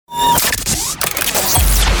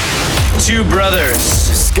two brothers,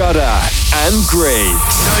 Scudder and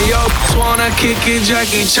Griggs. Yo, just wanna kick it,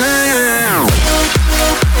 Jackie Chan.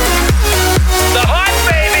 the Hype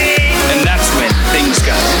Baby! And that's when things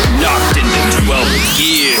got knocked into 12th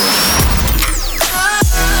gear.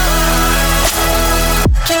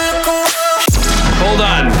 Hold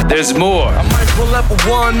on, there's more. I might pull up a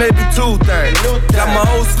one, maybe two things. Got my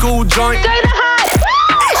old school joint. Let's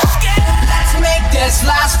make this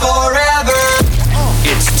last forever.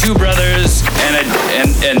 It's two brothers,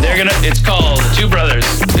 and they're gonna. It's called Two Brothers.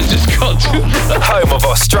 It's just called Two Brothers. Home of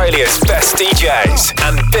Australia's best DJs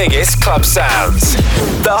and biggest club sounds.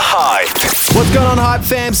 The Hype. What's going on, Hype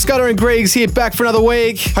fam? Scudder and Griggs here, back for another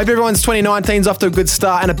week. Hope everyone's 2019's off to a good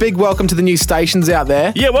start, and a big welcome to the new stations out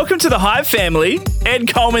there. Yeah, welcome to the Hype family.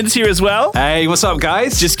 Ed Coleman's here as well. Hey, what's up,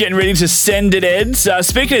 guys? Just getting ready to send it, Eds.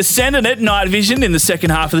 Speaking of sending it, Night Vision in the second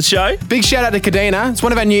half of the show. Big shout out to Kadena. It's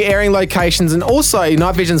one of our new airing locations and also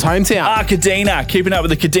Night Vision's hometown. Kadena, keeping up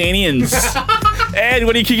with the Kadenians. Ed,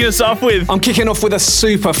 what are you kicking us off with? I'm kicking off with a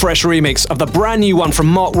super fresh remix of the brand new one from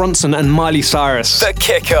Mark Ronson and Miley Cyrus. The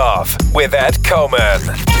Kickoff with Ed Coleman.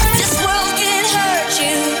 This world can hurt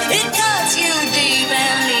you, it cuts you deep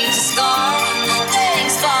and leaves a scar.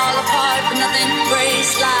 Things fall apart, but nothing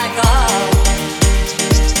breaks like a heart.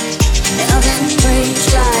 Nothing breaks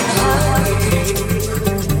like a heart.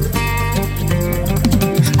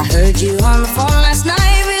 I heard you on the phone last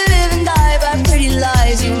night. We live and die by pretty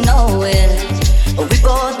lies, you know it. We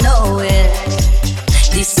both know it.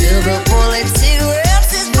 These silver bullet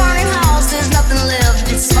cigarettes, this burning house, there's nothing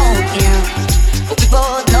left, it's smoking. We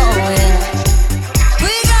both know it.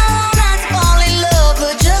 We got all night to fall in love,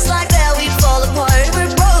 but just like that we fall apart.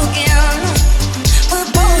 We're broken,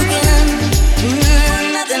 we're broken.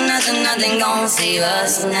 Nothing gonna save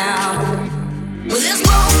us now. With this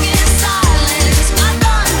broken silence, my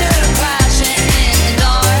thunder crashing in the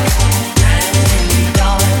dark, in the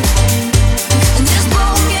dark. And this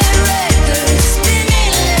broken record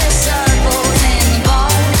spinning in circles in the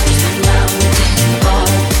bar, round in the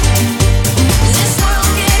bar. This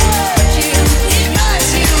world can hurt you, it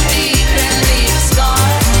cuts you deep and leaves a scar.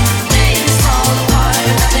 Things fall apart,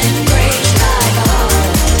 nothing breaks like a heart.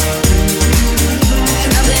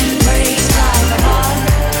 Nothing breaks like a heart.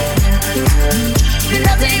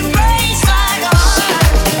 Nothing breaks like a heart.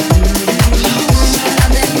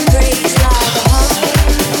 Nothing breaks like a heart.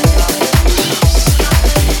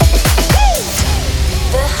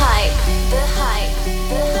 The Hype, the Hype,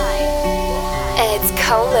 the Hype. Ed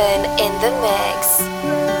Coleman in the mix.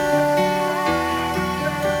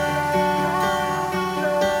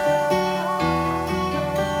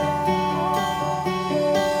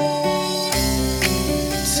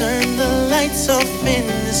 Turn the lights off in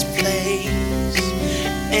this place,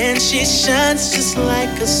 and she shines just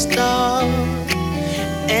like a star.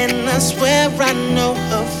 And I swear I know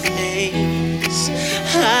her face,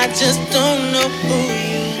 I just don't know who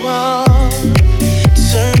you are.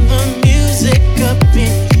 Turn the music up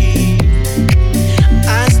in here,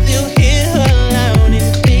 I still hear her loud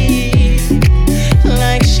and clear,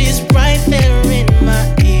 like she's right there in my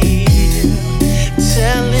ear,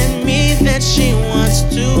 telling me that she wants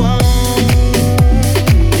to own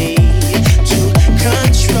me, to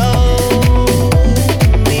control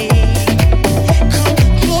me. Come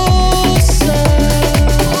closer,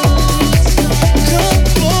 come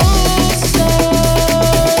closer.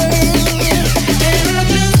 And I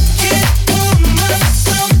just can't pull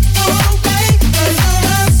myself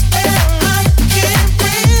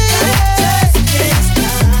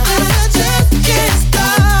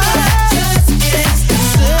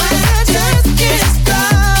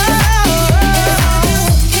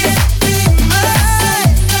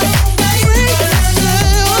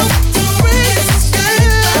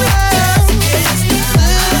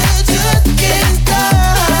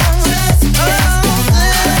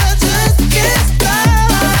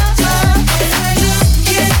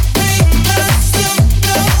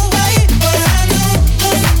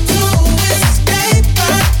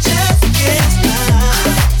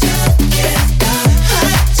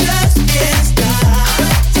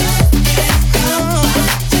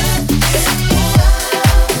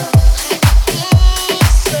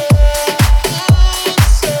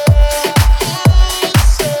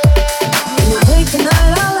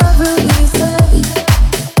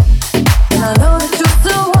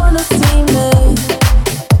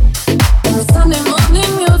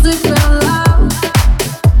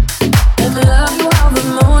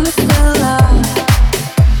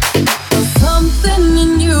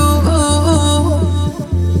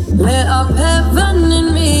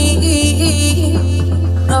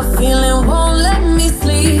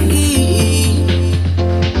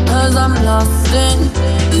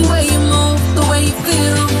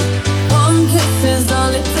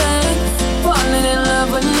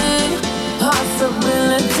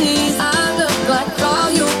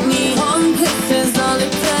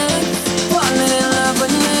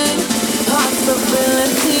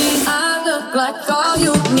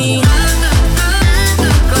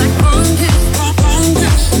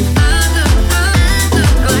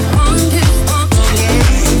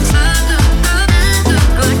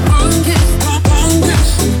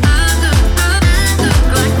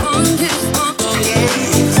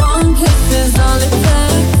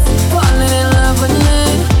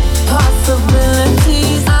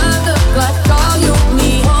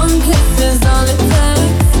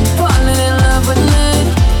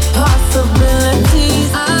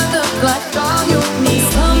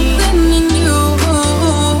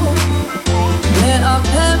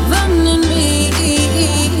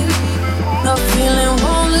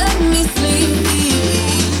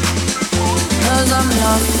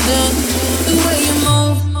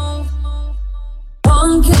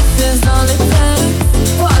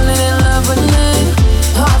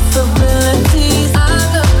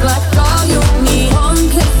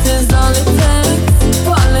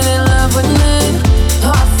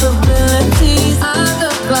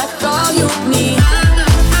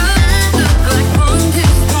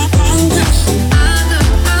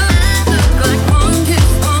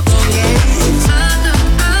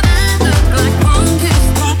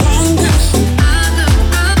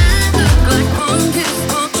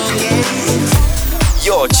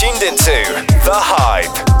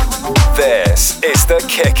The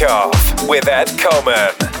Kickoff with Ed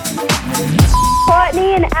Coleman.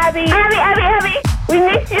 Courtney and Abby. Abby. We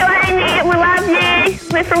miss you, Amy. We love you.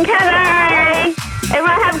 We're from Canada.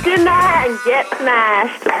 Everyone have a good night and get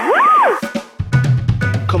smashed. Woo!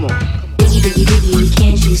 Come on. Biggie,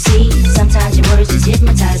 can't you see? Sometimes your words just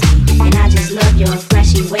hypnotize me. And I just love your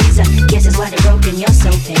flashy ways. I guess that's why they're broken, you're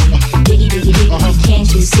so fake. Biggie, can't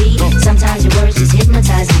you see? Sometimes your words just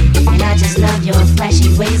hypnotize me. And I just love your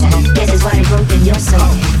flashy ways. I guess that's why they're broken, you're so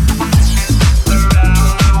fake.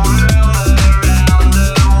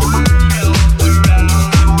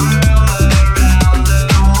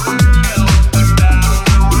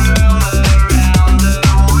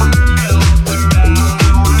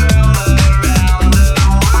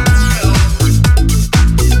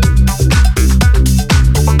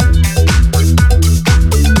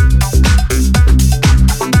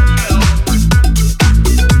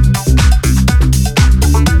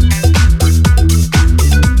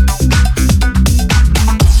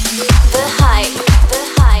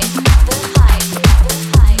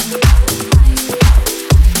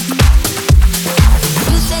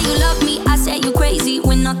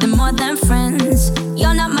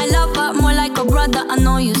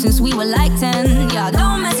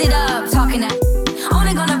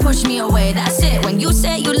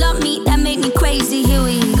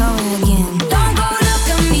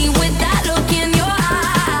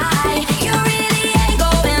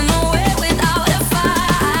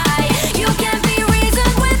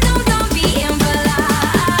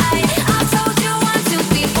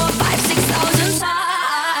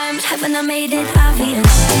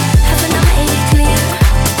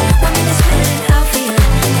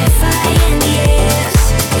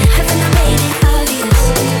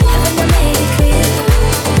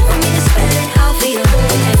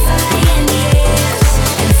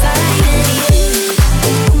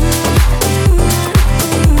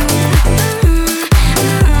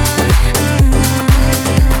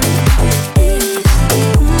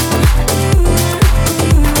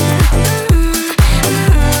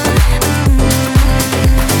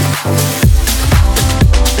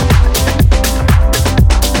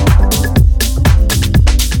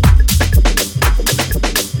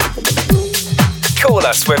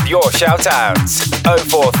 With your shout-outs.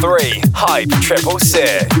 043 Hype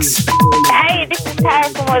 666. Hey, this is Tara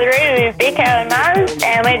from Watheroo with Vico and Muzz,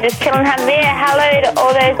 and we're just chilling having beer. Hello to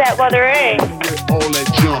all those at Watheroo. All that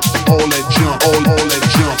jump, all that jump, all that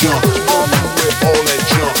jump.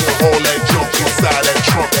 All that jump inside that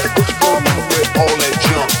trunk. All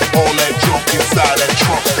that jump inside that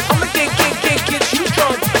trunk. I'ma get you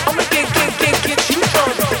drunk. I'ma get you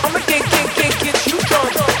drunk. I'ma get you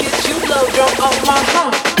drunk. Get you blow drunk on my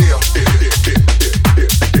hump.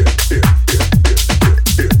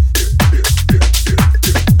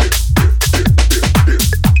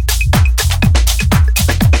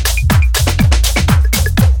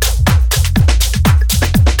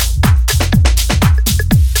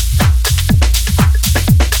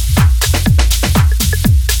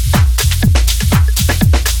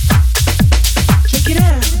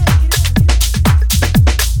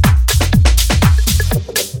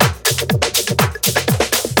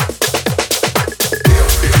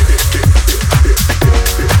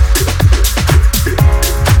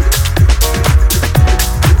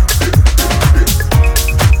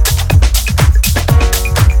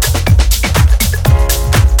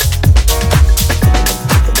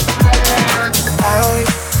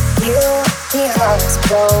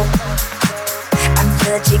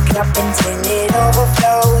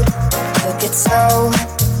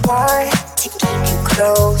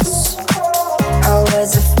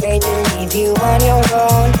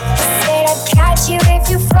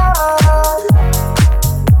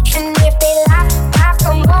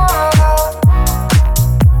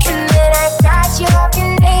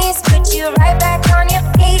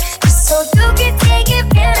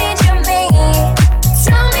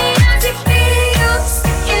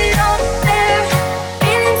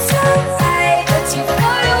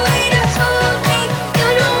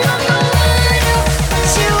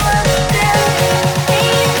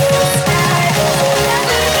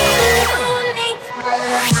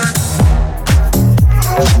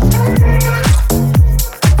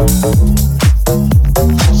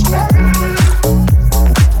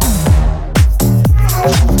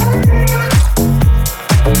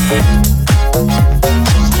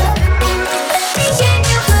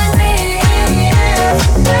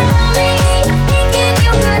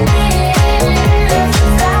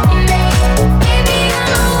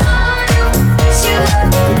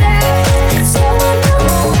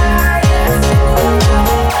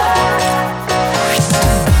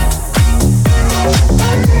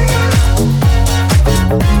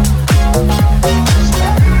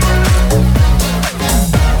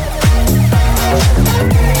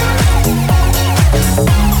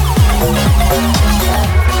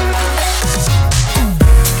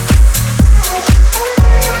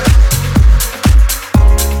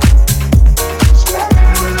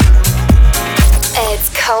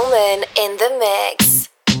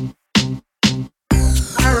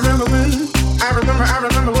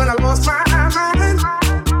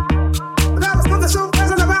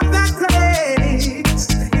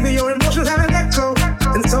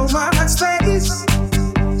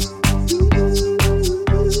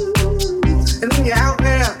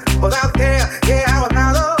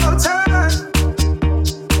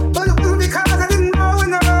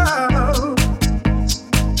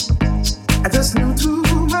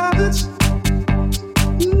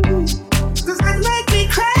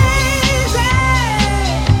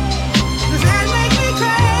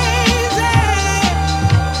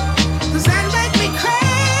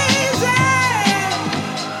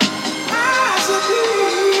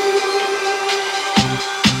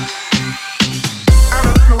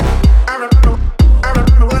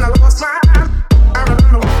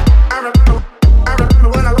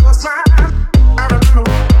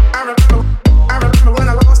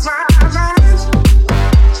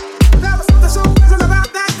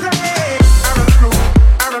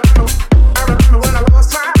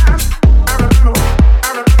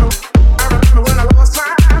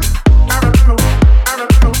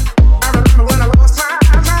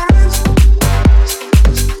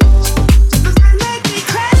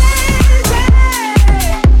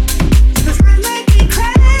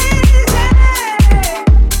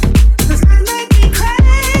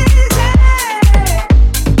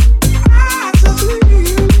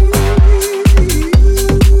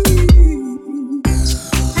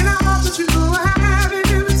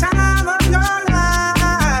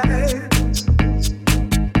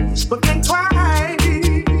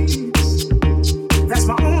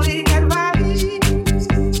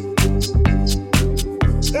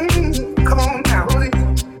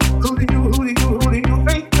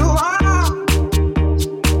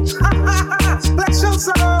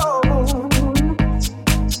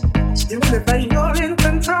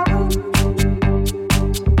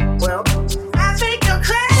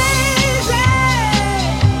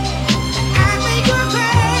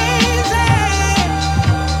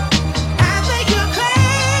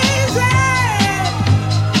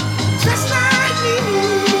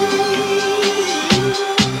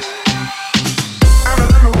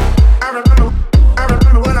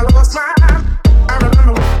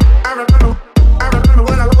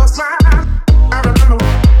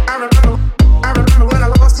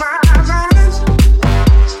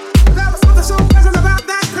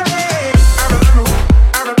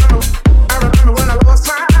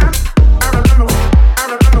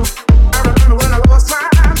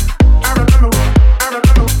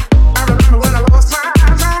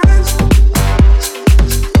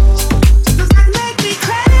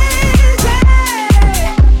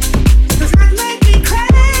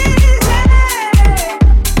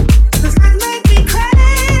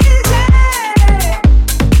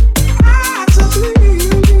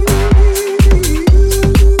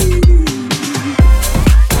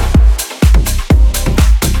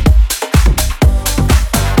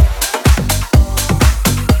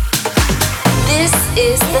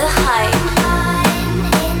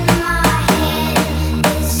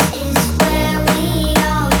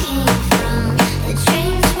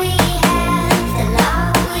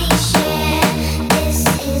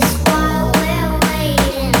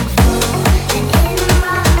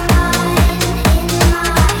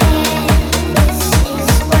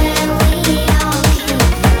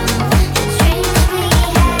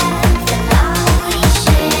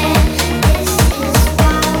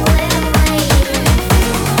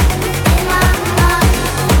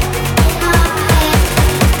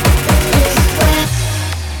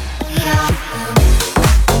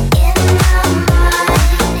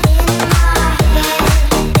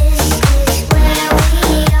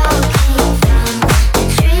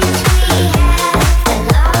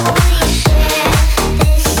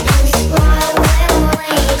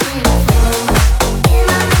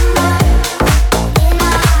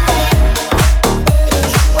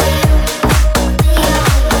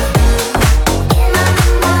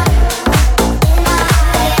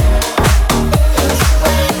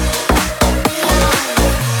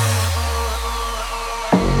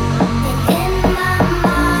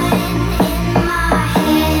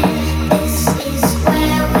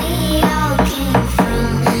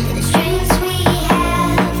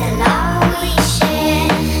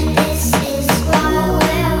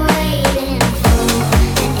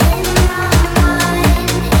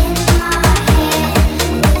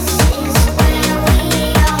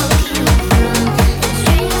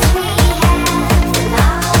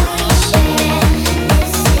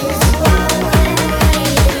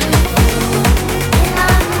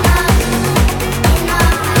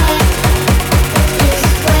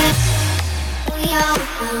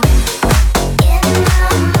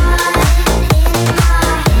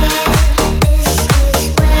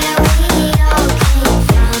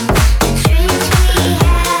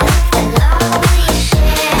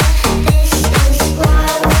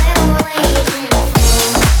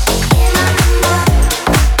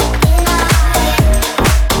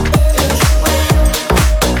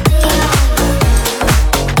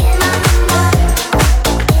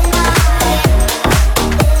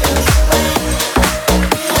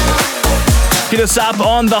 us up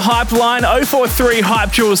on the Hype line, 043 Hype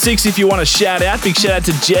 666 if you want a shout out. Big shout out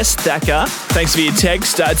to Jess Thacker. Thanks for your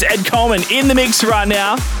text. It's Ed Coleman in the mix right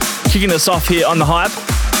now, kicking us off here on the Hype.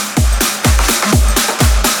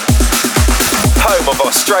 Home of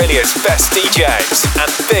Australia's best DJs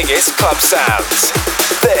and biggest club sounds.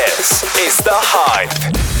 This is The Hype.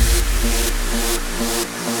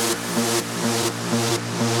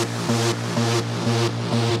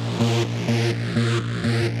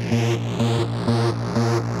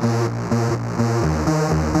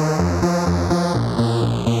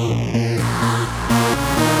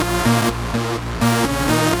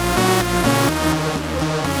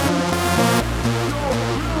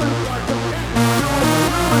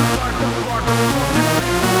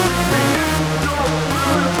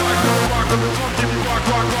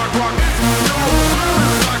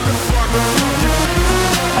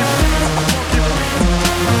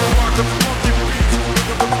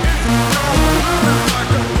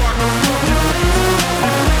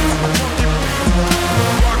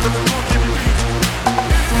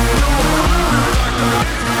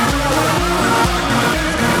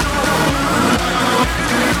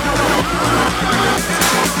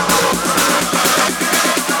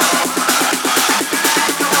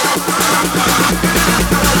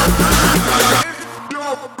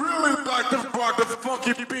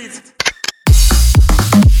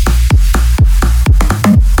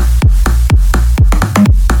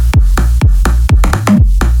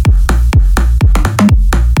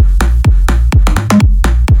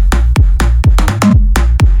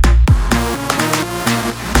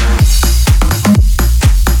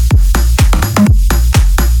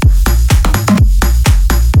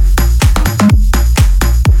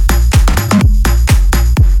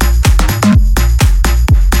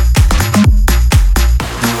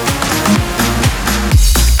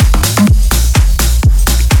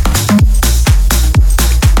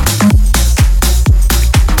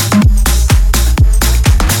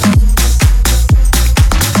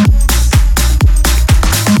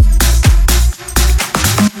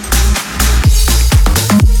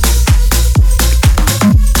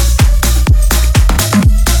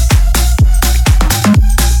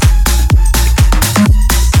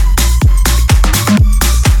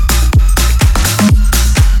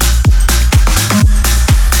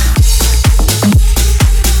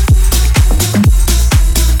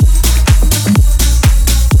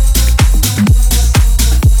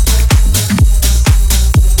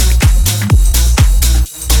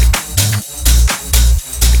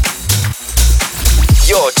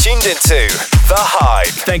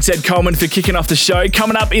 Thanks, Ed Coleman, for kicking off the show.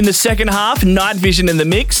 Coming up in the second half, Night Vision in the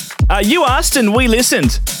mix. You asked and we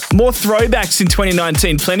listened. More throwbacks in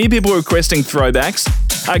 2019. Plenty of people requesting throwbacks.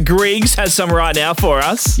 Griggs has some right now for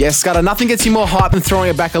us. Yes, Scudder, nothing gets you more hype than throwing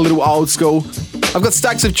it back a little old school. I've got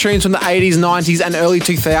stacks of tunes from the 80s, 90s and early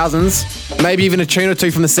 2000s. Maybe even a tune or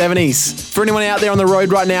two from the 70s. For anyone out there on the road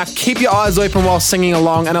right now, keep your eyes open while singing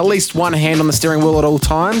along and at least one hand on the steering wheel at all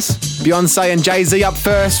times. Beyonce and Jay-Z up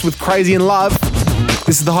first with Crazy in Love.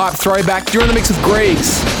 This is the Hype throwback. You're in the mix with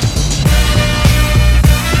Griggs.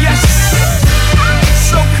 Yes,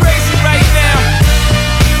 so crazy right now.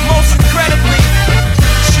 Most incredibly,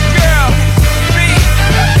 it's your girl, B.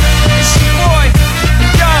 It's your boy,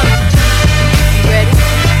 Young. You ready?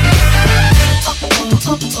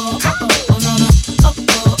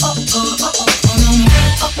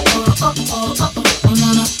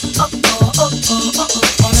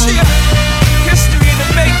 History in the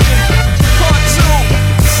making. Part 2.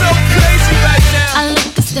 So crazy right now. I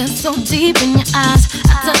look and stare so deep in your eyes.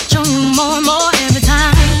 I touch on you more and more every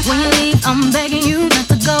time. When you leave, I'm begging you not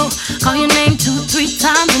to go. Call your name 2-3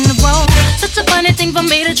 times in a row. Such a funny thing for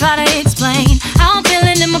me to try to explain. How I'm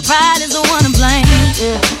feeling and my pride is the one to blame.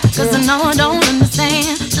 Cause I know I don't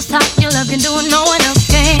understand just how your love can do what no one else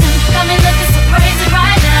can. Got me looking so crazy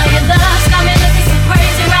right now. Your love got me looking so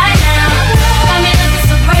crazy right now. Got me looking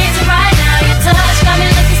so crazy right now. Your touch got me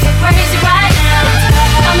looking so crazy right now.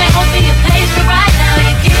 Got me hoping you page me right now.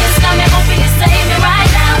 Your kiss got me hoping you save me right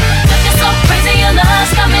now. Looking so crazy, your love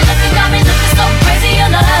got me looking so crazy,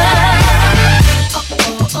 your love.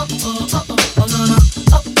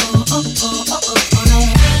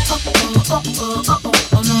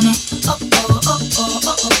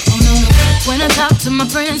 When I talk to my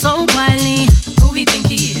friends so quietly, who we think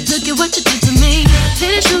he is? Look at what you did to me.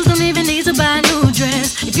 Fitted shoes don't even need to buy a new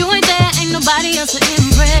dress. If you ain't there, ain't nobody else to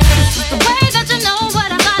impress. It's the way that you know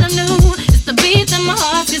what I thought I knew. It's the beat that my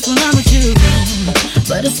heart gets when I'm with you.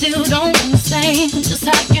 But I still don't understand just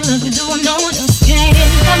how you look and do what no one else can.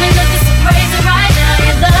 Got me looking so crazy right now.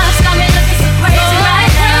 Your love's got me looking so crazy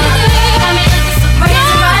right now. Got me looking so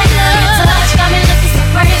crazy right now. Your touch got me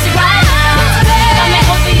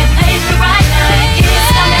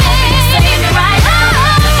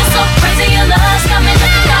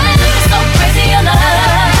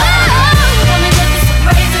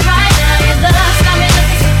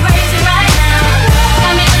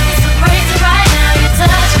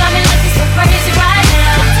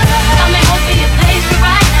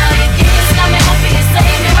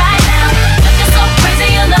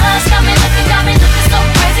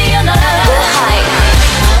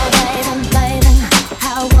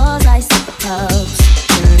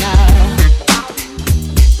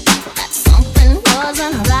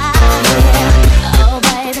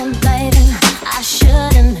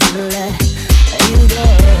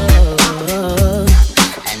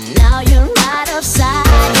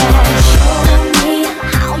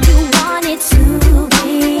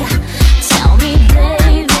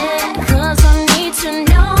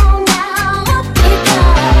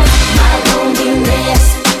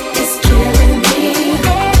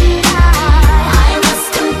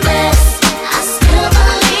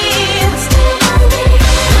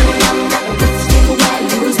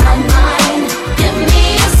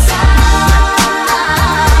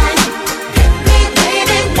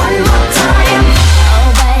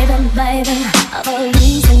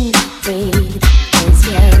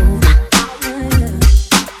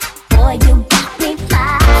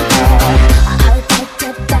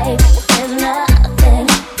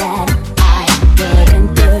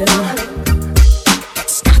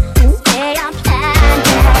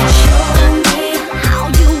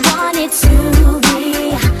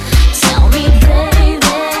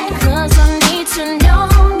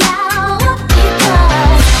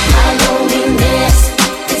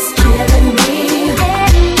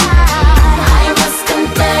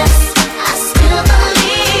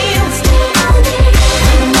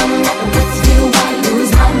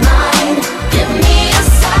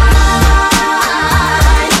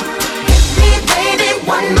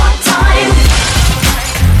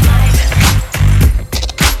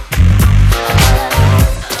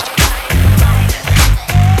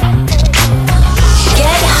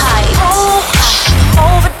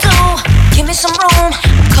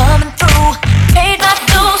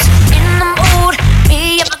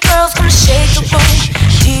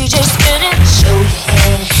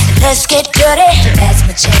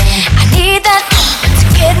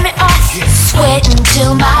sweating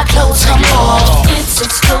till my clothes come off. It's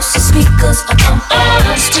explosive speakers up on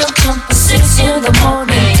all. Still jumping 6 in the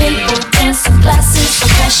morning. Table dancing, glasses of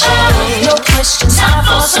passion. No questions, time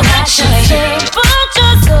for some action.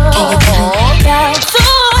 Temperatures up, down to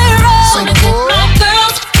zero. So get my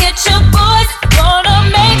girls, get your boys,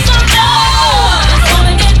 gonna make some noise.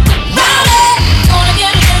 Gonna get rowdy, gonna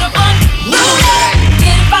get a little fun.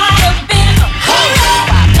 Get fired up in a hole.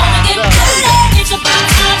 Gonna get dirty, get your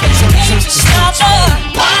body on, but you can't stop the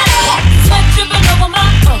party. Sweat dripping over my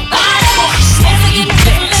body. Hands are getting a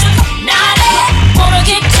little naughty. Wanna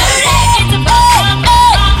get dirty, get the body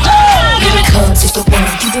on. Here it comes, it's the one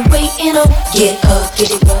you've been waiting on. Get up,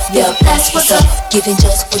 get it rough, yeah, that's what's up. Giving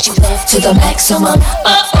just what you love to the maximum.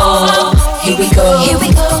 Here we go, here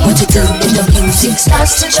we go. What to do when the music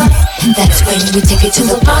starts to jump? That's when we take it to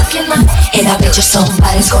the parking lot. And I bet you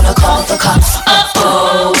somebody's gonna call the cops.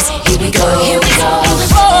 Here we go, here we go.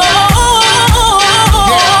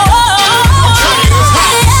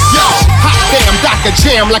 Damn, Dr.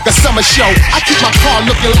 Jam like a summer show. I keep my car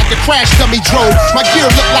looking like a crash dummy drove. My gear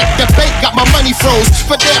look like the bank got my money froze.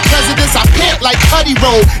 For their presidents, I pant like Putty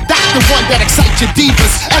Road. That's the one that excites your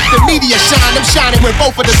divas. At the media shine, I'm shining with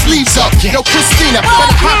both of the sleeves up. Yo, Christina,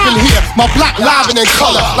 better hop in here. My block live and in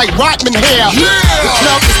color, like Rodman hair. The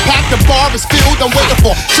club is packed, the bar is filled. I'm waiting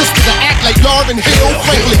for sister to act like Lauryn Hill.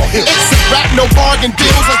 Frankly, it's a rap, no bargain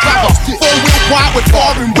deals. I drive a 4-wheel wide with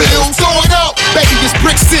foreign wheels. Throw it up, baby, it's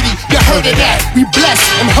Brick City. You heard of that? We blessed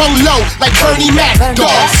and hung low like Bernie Mac.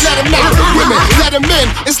 Dogs, let them out. Women, let them in.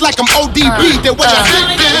 It's like I'm ODB. They're what I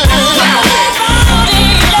think.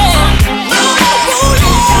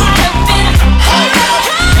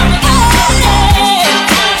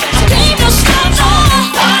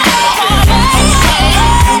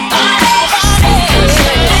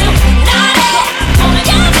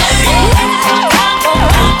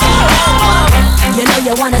 You know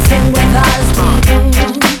you wanna sing with us.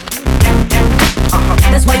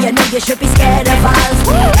 That's why you know you should be scared of us.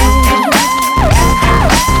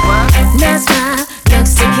 That's my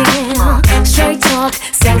looks to kill. Straight talk,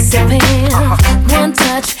 sex appeal. One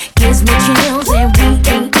touch gives me chills, and we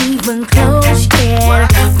ain't even close yet.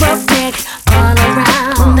 Perfect all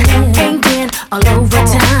around, ain't been all over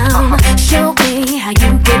town. Show me how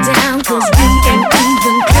you get down, 'cause we ain't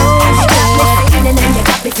even close yet. And you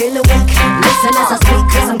got me feeling weak. Listen as I speak,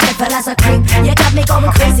 'cause I'm careful as a creep. You got me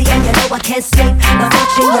going crazy, and you know I can't sleep. The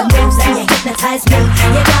watching your moves, and you hypnotize me.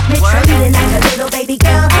 You got me trembling like a little baby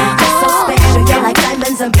girl. You're so special, you're like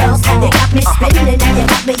diamonds and pearls. You got me spinning, and you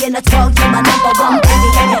got me in a twirl. You're my number one baby,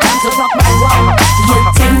 and you're time to rock my world. You're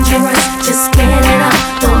dangerous, just get it up.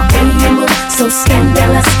 The way you move, so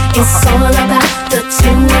scandalous. It's all about the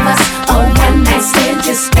two of us. A one night stand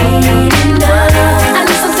just ain't enough. I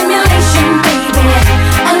need some stimulation, baby.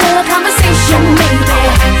 A little conversation, maybe.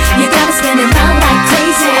 You got me spinning round like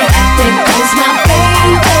crazy. There goes my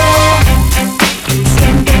baby.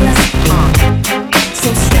 Scandalous, so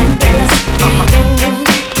scandalous.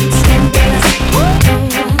 Scandalous,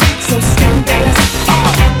 so scandalous.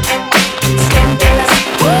 Scandalous,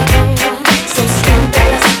 so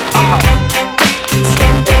scandalous.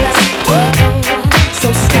 Scandalous, so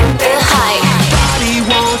scandalous. Somebody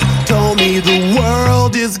once told me the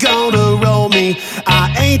world is gonna roll me. I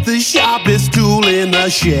ain't the sharpest tool in the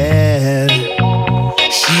shed.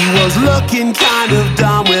 She was looking kind of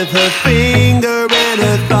dumb with her finger and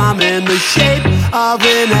her thumb in the shape of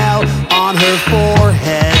an L on her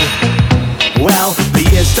forehead. Well, the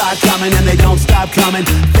years start coming and they don't stop coming.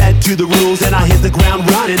 Fed to the rules and I hit the ground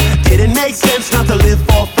running. Didn't make sense not to live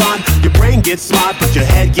for fun. Your brain gets smart but your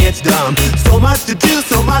head gets dumb. So much to do,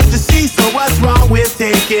 so much to see. So what's wrong with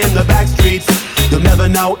taking the back streets? You'll never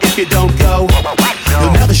know if you don't go.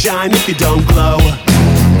 You'll never shine if you don't glow.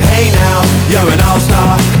 Hey now, you're an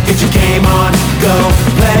all-star. Get your game on, go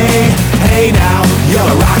play. Hey now, you're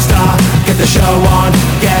a rock star. Get the show on,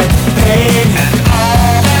 get paid. And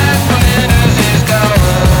all that glitters is gold.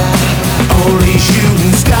 Only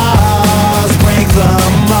shooting stars break the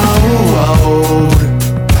mold.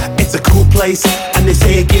 It's a cool place, and they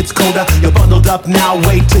say it gets colder. You're bundled up now,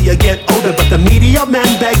 wait till you get older. But the media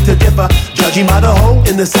men beg to differ, judging by the hole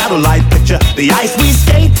in the satellite picture. The ice we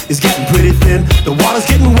skate is getting pretty thin. The water's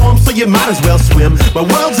getting warm, so you might as well swim. My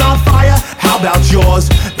world's on fire, how about yours?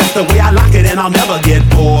 That's the way I like it, and I'll never get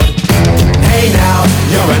bored. Hey now,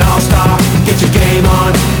 you're an all-star. Get your game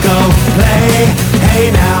on, go play.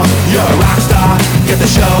 Hey now, you're a rock star. Get the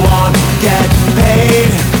show on, get paid.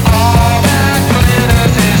 All that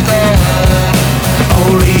glitters is gold.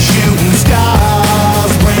 Only shooting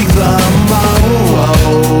stars break the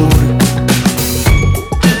mold.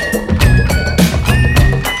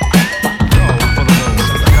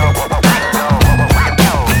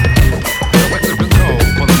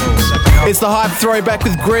 Hype throwback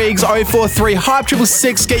with Griggs 043 Hype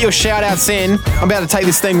 666. Get your shout outs in. I'm about to take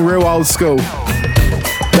this thing real old school.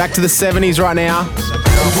 Back to the 70s right now.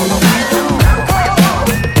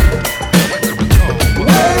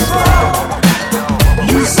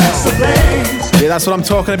 Yeah, that's what I'm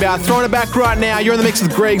talking about. Throwing it back right now. You're in the mix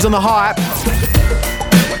with Griggs on the Hype.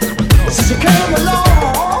 Since you came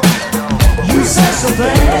along, you said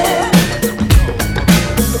something.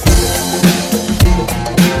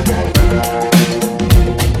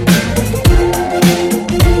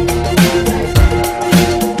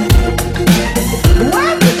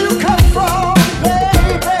 Where did you come from,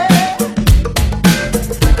 baby?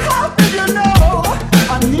 How did you know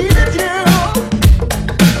I needed you?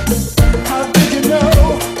 How did you know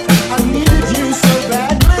I needed you so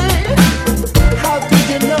badly? How did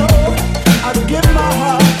you know I'd give my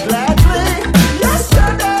heart gladly?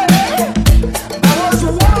 Yesterday I was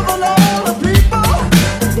one of all the people.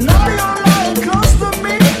 Now you're lying close to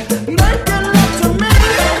me, making love to me.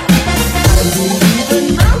 I believe in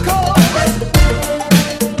miracles.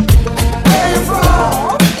 Where you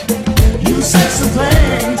from? You said some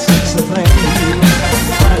things, some things.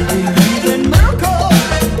 I believe in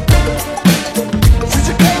miracles. Since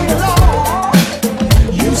you came along,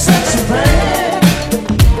 you said some things.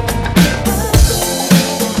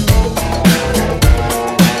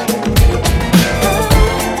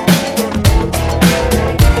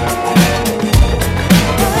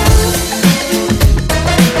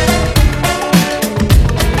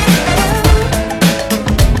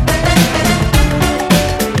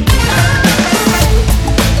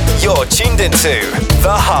 You're tuned into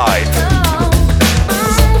The Hype.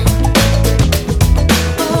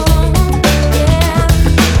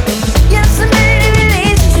 Yes, I made a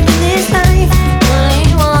relationship in this life.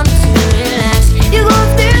 Only want to relax. You go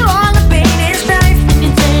through all the pain and strife. You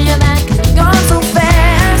turn your back, gone so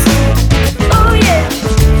fast. Oh yeah,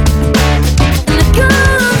 and it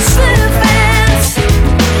comes so fast.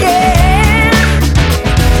 Yeah.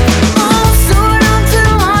 Oh, so I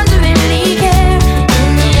don't want to really care.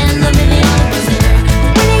 In the end, the million was there.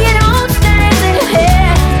 When you get home, stands in your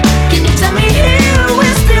hair. Can you tell me who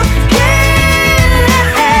will still care?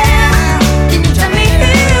 Can you tell me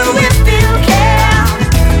who will still care?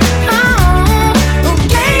 Oh,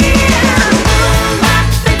 okay.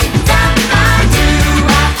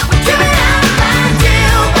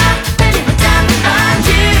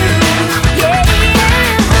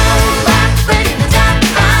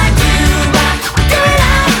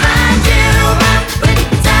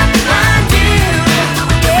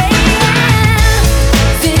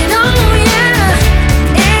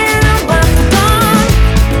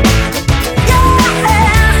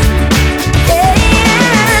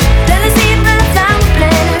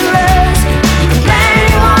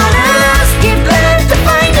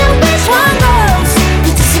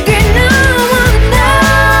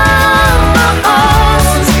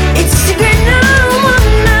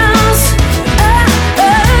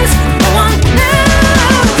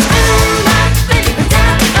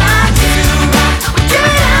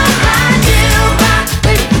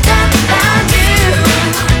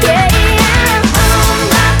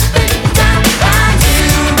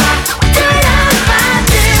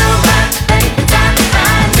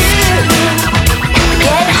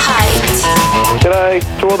 G'day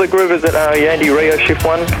to all the groovers at Yandy Rio Shift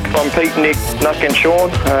 1, from Pete, Nick, Nuck and Sean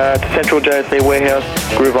to Central JC Warehouse.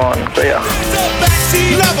 Groove on. See ya.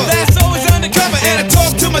 Backseat lover, that's always undercover. And I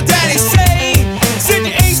talk to my daddy, say, said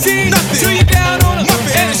you ain't seen nothing till you down on a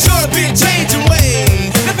muffin. And it's sure to be a changing ways.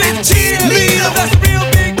 The big cheerleader, that's a real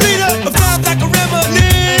big leader. Of times like a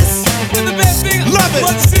reminisce. And the best thing, love it,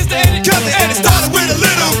 was a sister and a cousin. And it started with a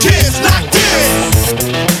little kiss like this.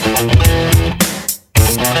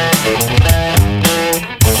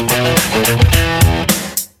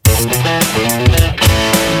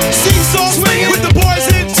 Seesaw swinging with the boys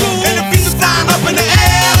in tune, and the feet are flying up in the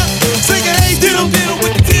air.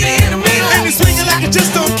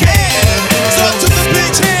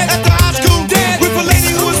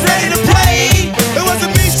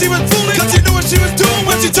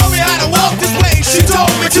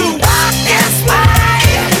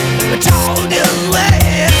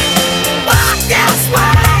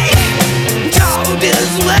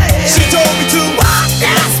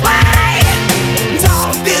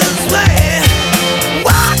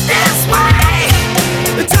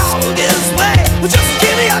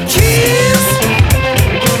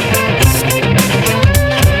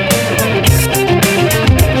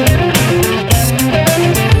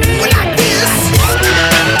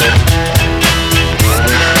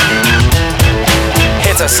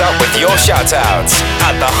 us up with your shout-outs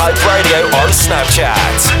at The Hype Radio on Snapchat.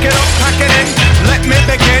 Pack it up, pack it in, let me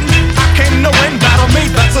begin. I came to win, battle me,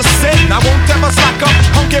 that's a sin. I won't ever slack up,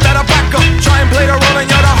 punk, you better back up. Try and play the role and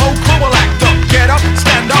you're the whole crew will act up. Get up,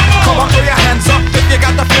 stand up, come on, throw your hands up if you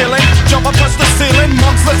got the feeling. Jump up, touch the ceiling,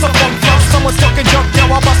 monks, let's a funk flow. Someone's talking junk, yo,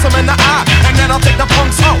 I'll bust them in the eye. And then I'll take the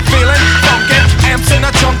punks out, feeling funky. Amps in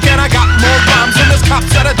a trunk and I got more rhymes than this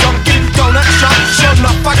cops at a Dunkin' Donut shop. Sure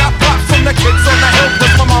enough, I got props from the kids on the hill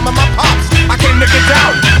with my mom and my pops. I came to get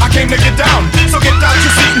down, I came to get down. So get out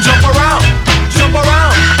your seat and jump around, jump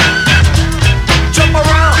around, jump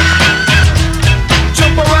around,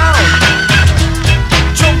 jump around,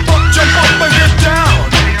 jump up and get down.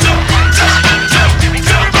 Jump, jump, jump,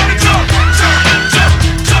 everybody jump, jump, jump,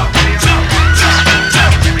 jump, jump, jump,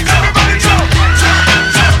 jump, everybody jump, jump,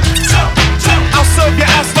 jump, jump, jump. I'll serve your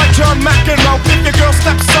ass like John McEnroe. If your girl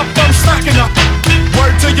steps up, I'm smacking up.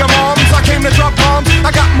 Word to your moms, I came to drop bombs. I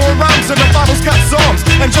got more rhymes than the Bible's got psalms.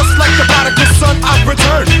 And just like the prodigal son, I've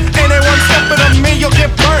returned. Anyone stepping on me, you'll get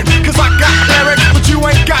burned. Cause I got lyrics, but you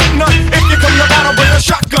ain't got none. If you come to battle with a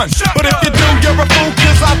shotgun. But if you do, you're a fool,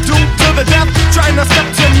 cause I do to the death. Trying to step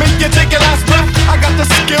to me, you take your last breath. I got the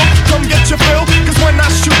skill, come get your fill. Cause when I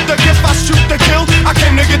shoot the gift, I shoot the kill. I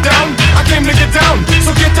came to get down, I came to get down.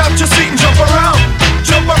 So get out your seat and jump around.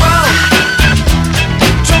 Jump around.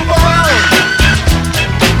 Jump around.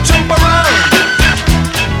 Jump around.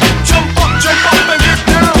 Jump up and get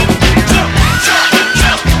down. Jump, jump,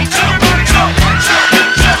 jump. Everybody jump, jump,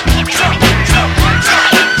 jump, jump, jump,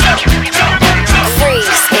 jump, everybody jump.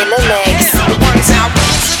 Freeze in the mix. One time,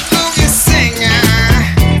 blues singer,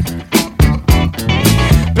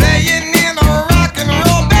 playing in a rock and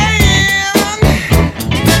roll band.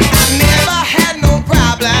 I never had no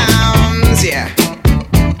problems, yeah.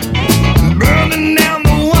 Burning down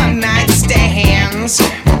the one night stands.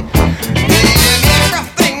 And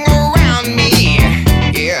everything around me,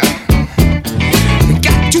 yeah.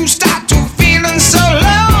 Got to start to feeling so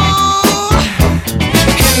low.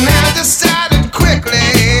 And I decided quickly,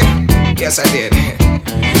 yes I did,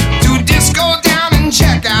 to just go down and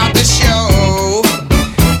check out the show.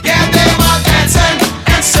 Yeah, they were dancing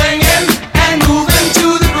and singing and moving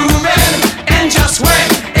to the grooving. And just when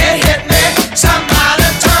it hit me, somebody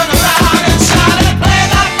turned around and shouted, play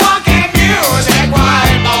that funky music,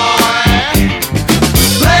 white boy.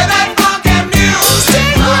 Play that funky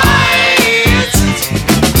music, right.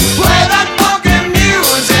 Play that funky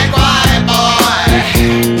music, white boy.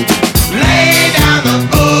 Lay down the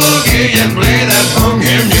boogie and play that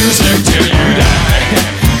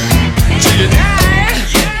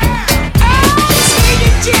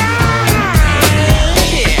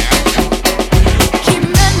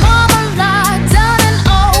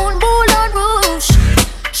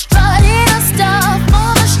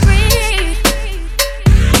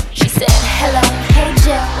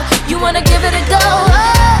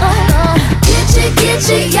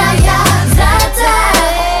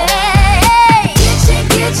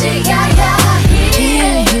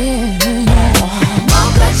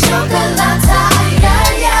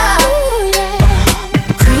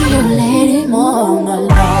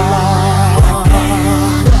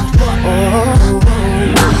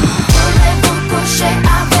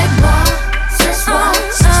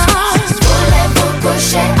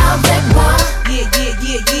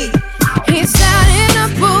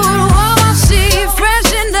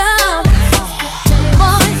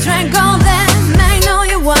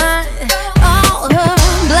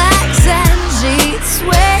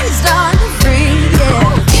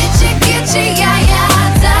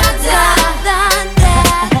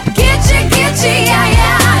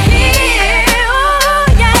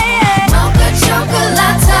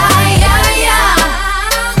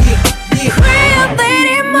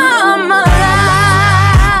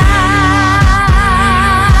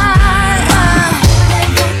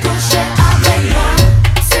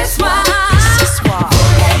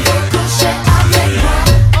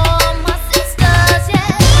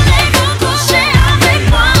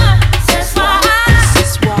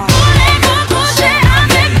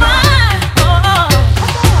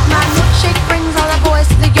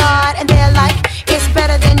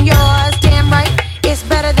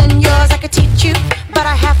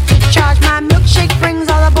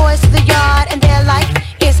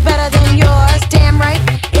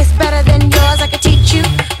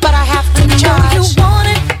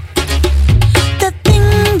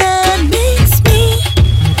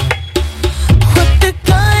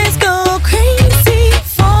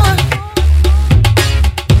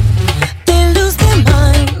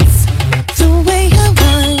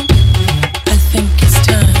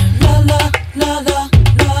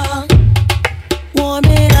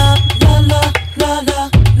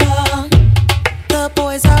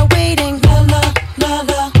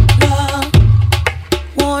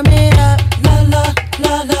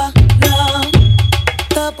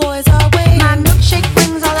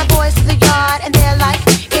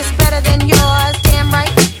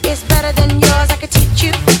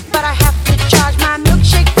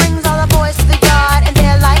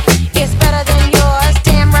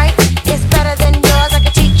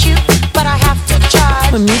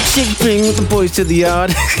The milkshake bring the boys to the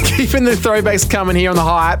yard. Keeping the throwbacks coming here on the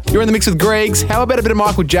hype. You're in the mix with Griggs. How about a bit of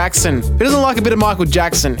Michael Jackson? Who doesn't like a bit of Michael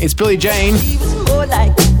Jackson? It's Billie Jean. More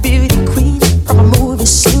like a beauty queen from a movie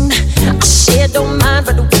scene. I said don't mind,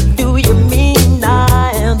 but what do you mean?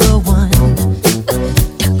 I am the one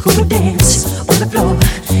who would dance on the floor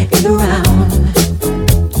in the round.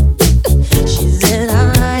 She said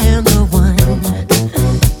I am the one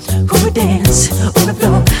who would dance on the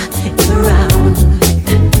floor in the round.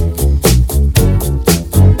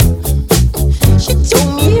 She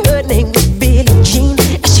told me her name was Billie Jean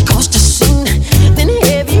as she caused a scene. Then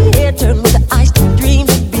heavy hair turned with the eyes to dream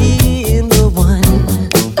of being the one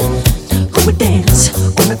who would dance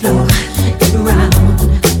on the floor and around.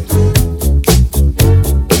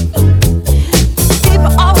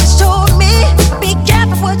 People always told me, be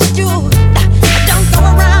careful what you do. Don't go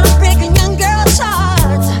around breaking young girls'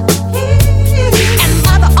 hearts. And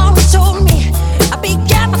mother always told me, be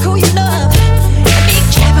careful who you love. Be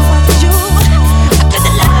careful what you do. Cause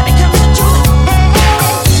the love becomes the truth. Hey,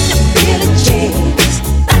 Billie Jean's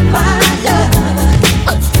not my love.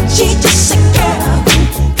 She's just a girl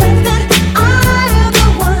who claims that I am the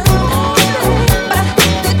one. But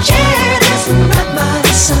the kid is not my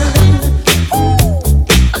son.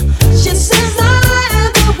 She says I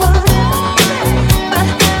am the one. But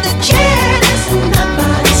the kid is not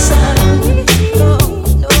my son. No,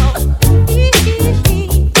 no.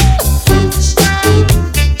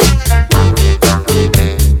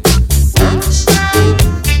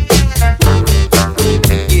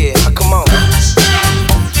 Yeah, come on.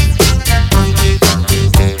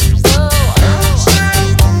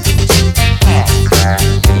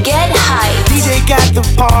 Get hyped. DJ got the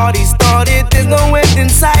party started, there's no end in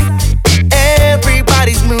sight.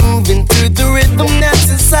 Everybody's moving to the rhythm that's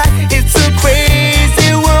inside. It's a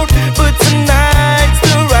crazy world, but tonight's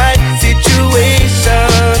the right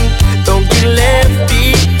situation. Don't get left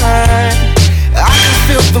behind. I can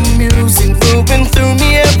feel the music moving through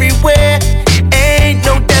me everywhere. Ain't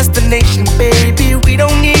no destination, baby, we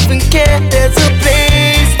don't even care. There's a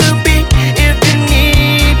place to be if you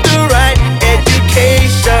need the right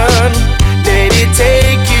education. Let it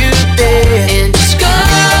take you there. And just go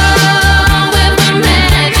with the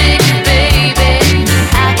magic, baby.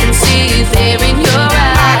 I can see it there in your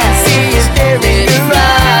eyes. I can see it there in your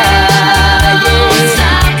eyes. Don't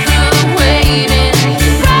stop the waiting.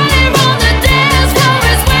 Right on the dance floor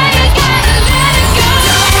is where you gotta let it go.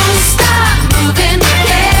 Don't stop moving.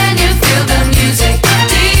 Can you feel the music?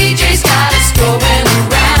 DJ's got us going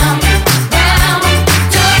around, round.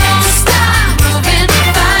 Don't stop moving.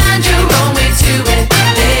 Find your own way to it.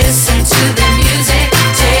 Listen to the music,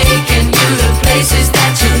 taking you to places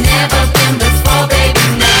that you've never been before, baby.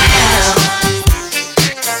 Now.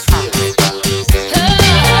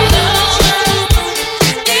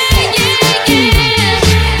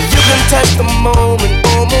 You can touch the moment,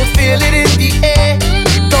 almost feel it in the air.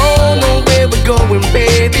 Don't know where we're going,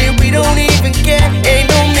 baby, we don't even care. Ain't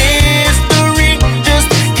no mystery, just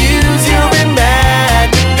use your imagination.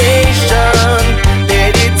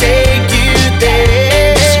 Let it take you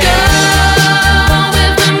there. Just go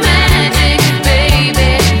with the magic,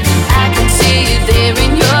 baby. I can see it there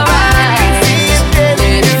in your eyes. Let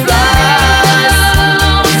it fly.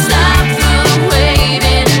 Don't stop the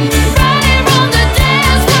waiting. Right on the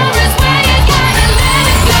dance floor is where you gotta let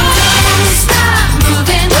it go. Don't stop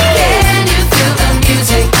moving. Can you feel the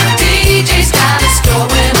music? DJ's got us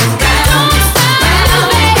going around,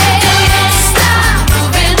 round. Don't stop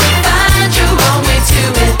moving. Find your own way to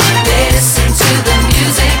it. Listen to the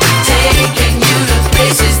music, taking you to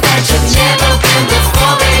places that you've never been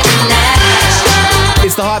before, baby. Now.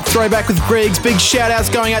 It's the hype throwback with Griggs. Big shout outs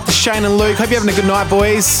going out to Shane and Luke. Hope you're having a good night,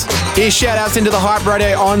 boys. Here's shout outs into the Hype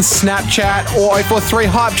Radio on Snapchat or 043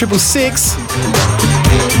 Hype 666.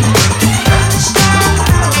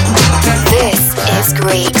 This is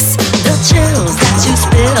Griggs. The chills that you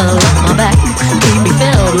spill up my back keep me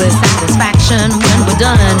filled with satisfaction when we're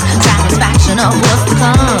done. Satisfaction of what's to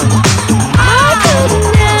come. I couldn't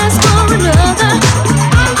ask for another.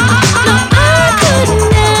 No, I couldn't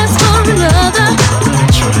ask for another.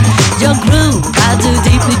 Your groove, I do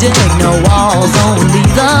deeply dig. No walls, only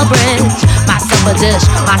the bridge. My supper dish,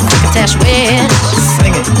 my crocketesh wish.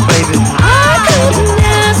 Sing it, baby. I couldn't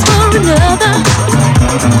ask for another.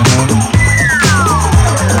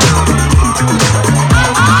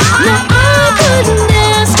 No, I couldn't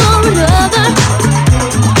ask for another.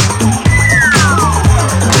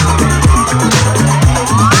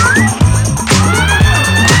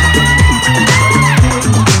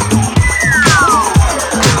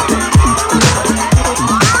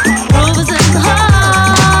 Groove is in the heart.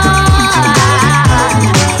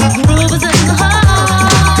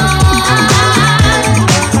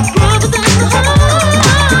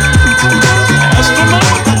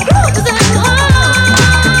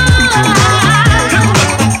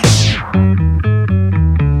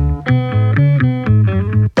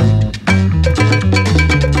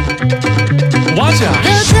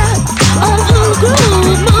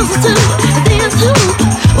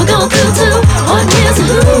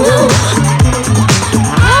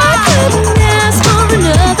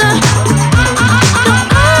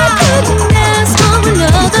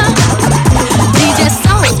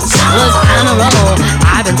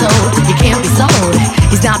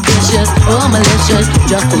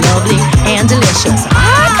 just lovely and delicious.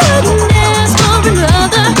 I couldn't ask for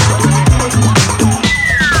another.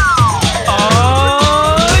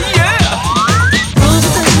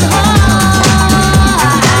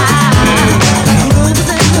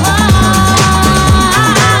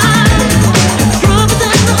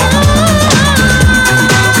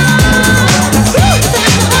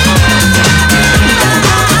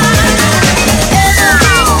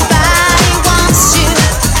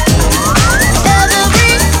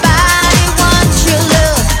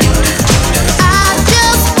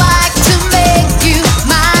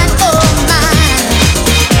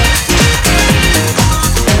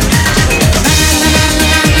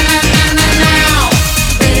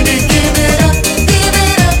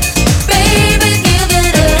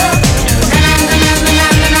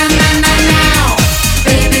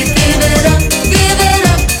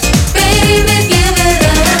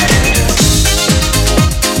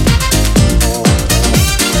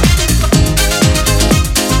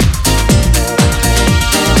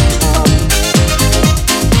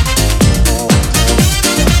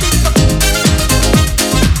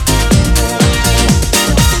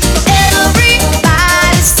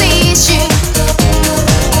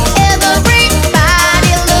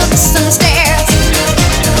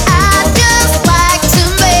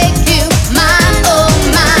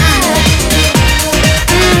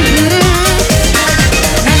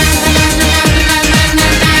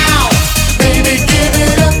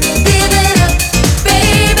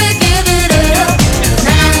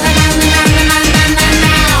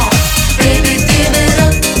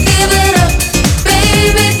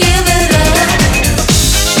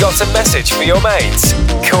 Got a message for your mates?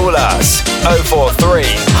 Call us 043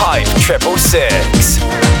 Hype 666.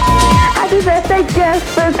 Happy birthday, Jess,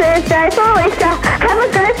 for Thursday. For Lisa. Have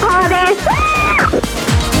a good party.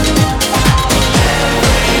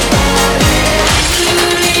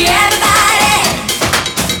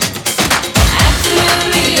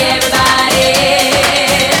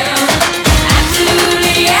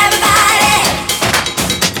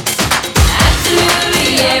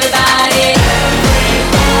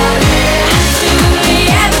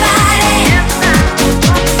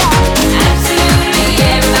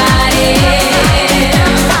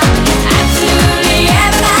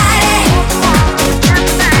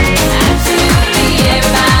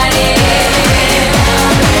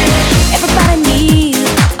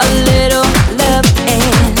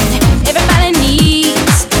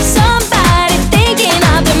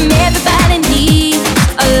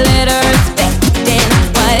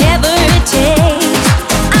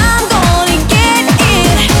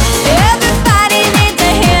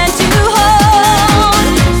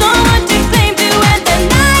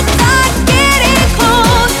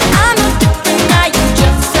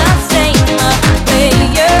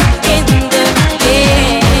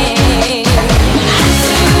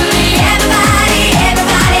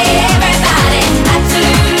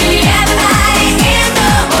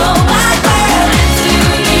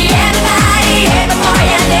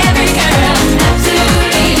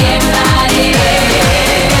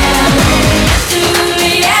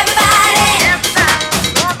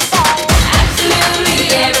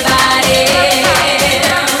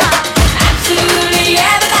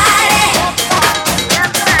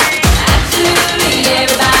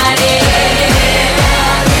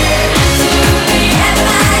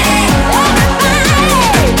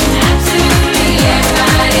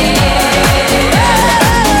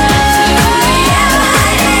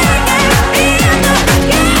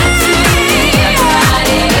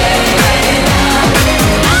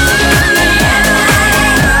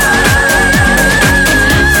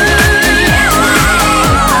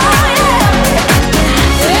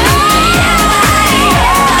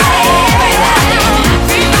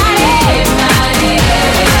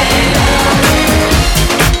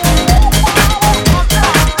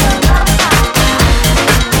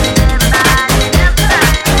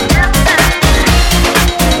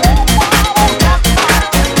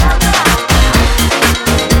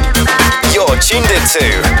 Tuned into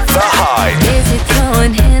The Hype. Is it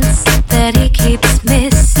throwing hints that he keeps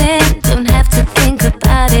missing? Don't have to think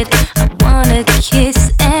about it. I wanna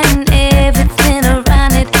kiss and everything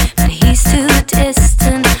around it, but he's too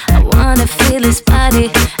distant. I wanna feel his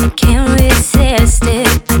body. I can't resist it.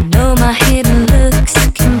 I know my hidden looks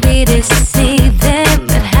can be deceiving,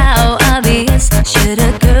 but how obvious should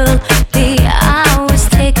a girl be? I was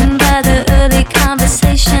taken by the early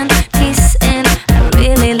conversation piece, and I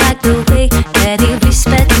really like the way that he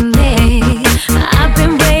respects me. I've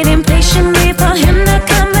been waiting patiently for him to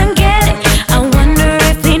come and get it. I wonder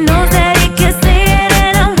if he knows that he can see it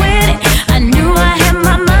and I'm with it. I knew I had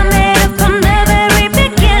my mind made up from the very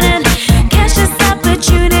beginning.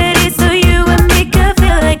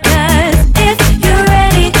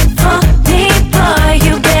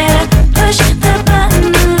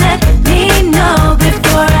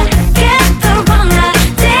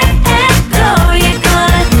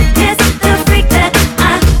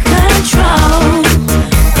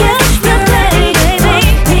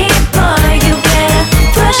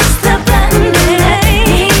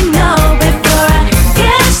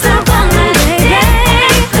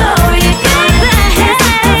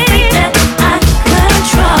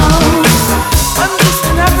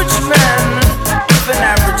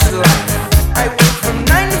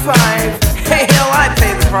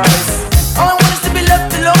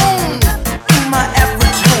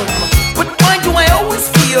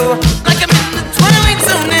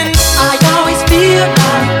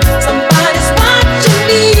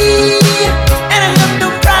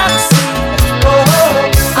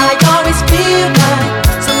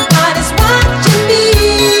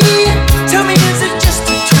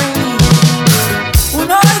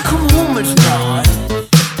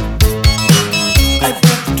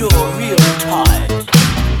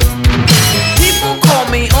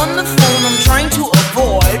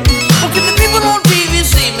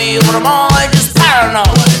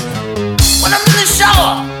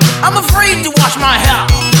 my hair.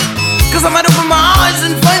 Cause I might open my eyes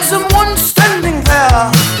and find someone standing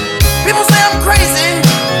there. People say I'm crazy,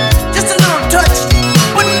 just a little touch,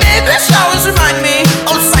 but maybe showers remind me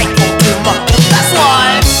of Psycho too much. That's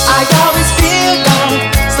why I always feel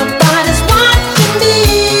like somebody's watching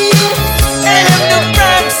me in the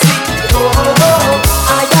backseat. Oh,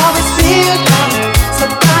 I always feel like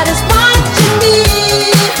somebody's watching me.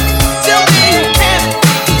 Tell me you can't.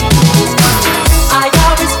 I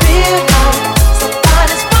always feel like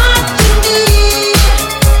somebody's watching me.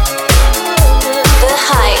 The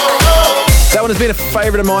Hype. That one has been a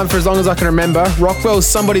favourite of mine for as long as I can remember. Rockwell's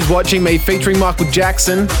Somebody's Watching Me featuring Michael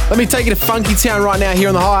Jackson. Let me take you to Funky Town right now here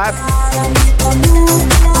on The Hype.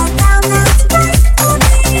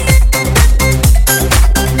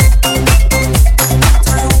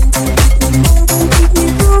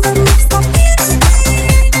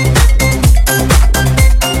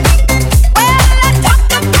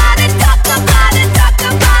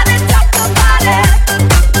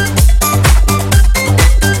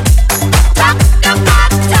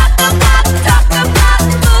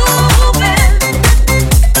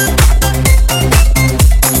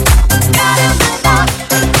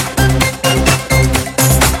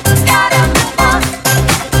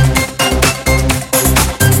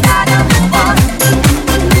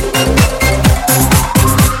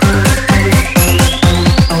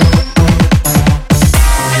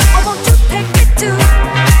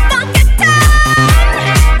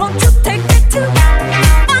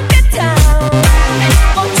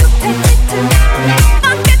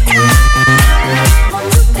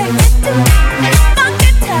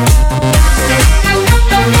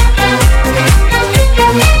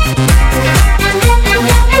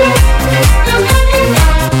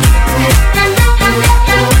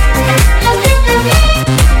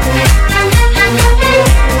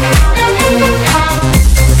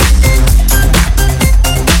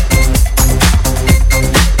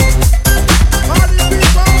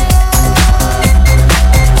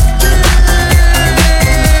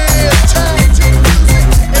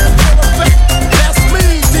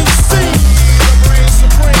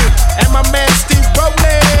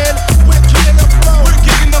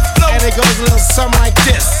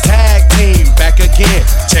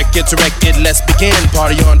 Get directed, let's begin.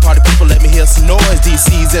 Party on, party people, let me hear some noise.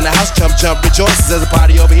 DC's in the house, jump, jump, rejoices. There's a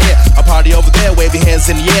party over here, a party over there. Wave your hands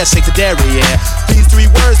in the air, shake the dairy, yeah. These three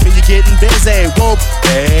words mean you're getting busy. Whoop,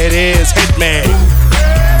 there it is, Hitman.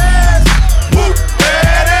 Whoop,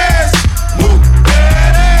 there it is. Whoop,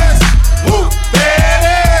 there it is. Whoop, there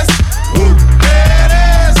it is. Whoop, there it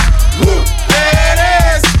is. Whoop, there it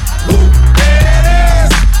is. Whoop, there it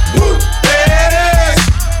is. Whoop, there it is.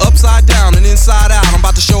 Upside down and inside out. I'm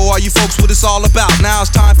about to show all you folks what it's all about. Now it's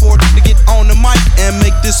time for it to get on the mic and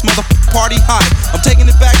make this party hype. I'm taking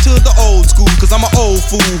it back to the old school, cause I'm an old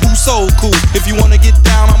fool who's so cool. If you wanna get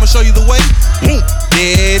down, I'ma show you the way.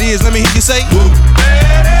 There it is, let me hear you say. Whoop, there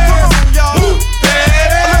it is. Whoop, there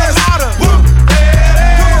it is. Whoop, there it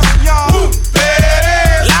is. Whoop, there it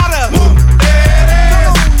is. Louder. Whoop, there it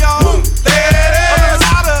is. Whoop, there it is.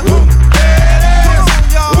 Louder. Whoop, there it is.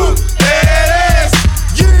 Whoop, there it is.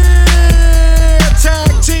 Yeah,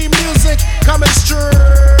 tag team music coming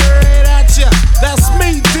straight at ya. That's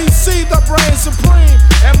me, DC, the brain supreme,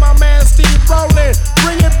 and my man Steve Rowland.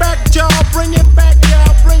 Bring it back, y'all. Bring it back,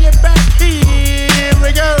 y'all. Bring it back. Here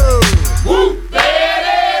we go. Whoop, there it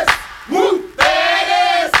is. Whoop, there it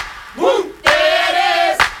is. Whoop, there it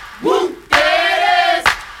is. Whoop, there it is.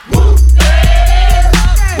 Whoop, there it is.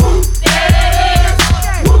 Whoop, there it is.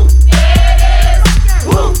 Whoop, there it is.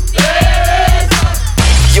 Whoop, there it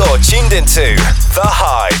is. You're tuned into The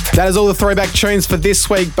Hype. That is all the throwback tunes for this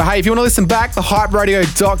week. But hey, if you want to listen back,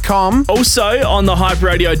 thehyperadio.com. Also on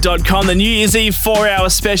thehyperadio.com, the New Year's Eve 4-hour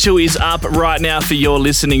special is up right now for your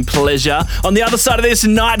listening pleasure. On the other side of this,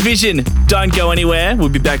 Night Vision. Don't go anywhere. We'll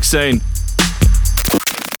be back soon.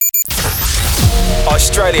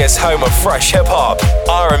 Australia's home of fresh hip-hop,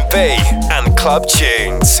 R&B and club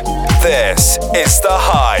tunes. This is The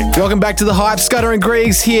Hype. Welcome back to The Hype. Scudder and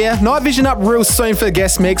Griggs here. Night Vision up real soon for the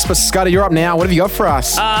guest mix, but Scudder, you're up now. What have you got for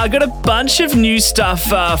us? I got a bunch of new stuff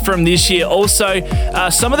from this year. Also,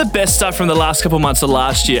 some of the best stuff from the last couple months of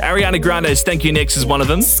last year. Ariana Grande's Thank You Next is one of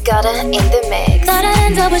them. Scudder in the mix. Thought I'd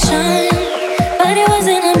end up with Sean, but it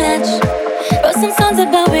wasn't a match. Wrote some songs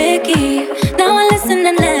about Ricky, now I listen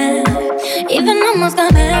and laugh. Even almost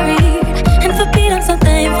got married, and for Pete I'm so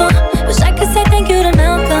thankful. Wish I could say thank you to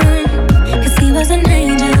Malcolm, cause he was an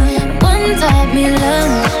angel. One taught me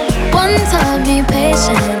love, one taught me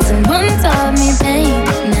patience, and one taught me pain.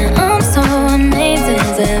 Now I'm so amazing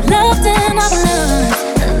to have loved and I've loved,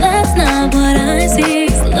 but that's not what I see.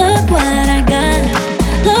 So look what I got.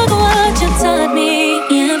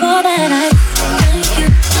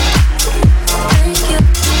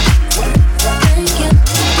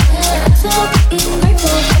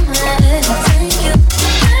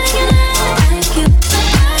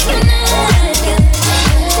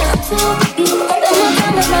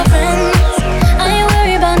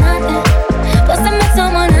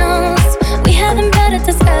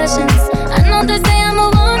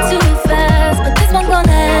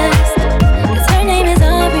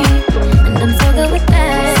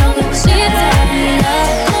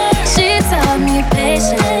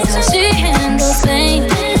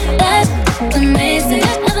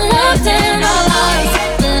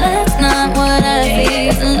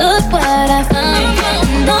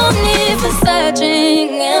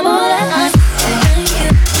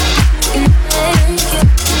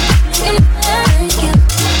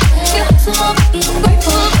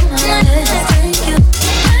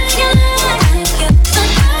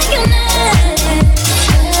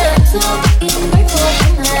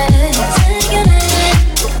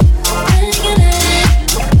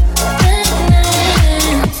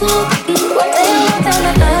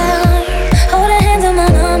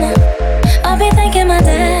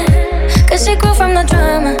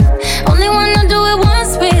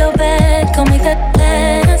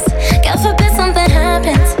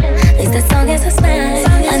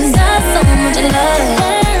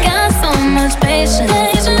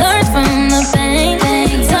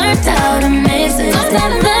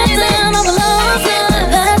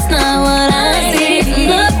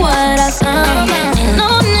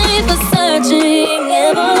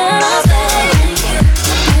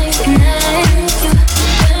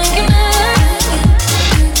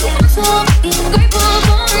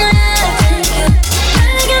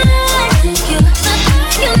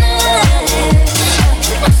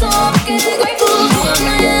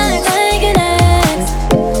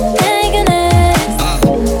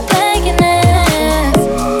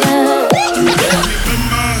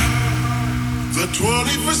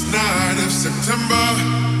 first night of September,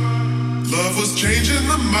 love was changing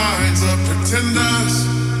the minds of pretenders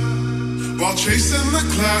while chasing the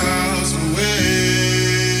clouds away.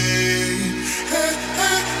 Hey,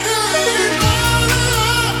 hey, hey.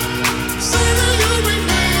 Say that you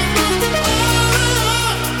remember.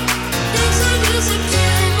 Dancing in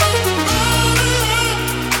September.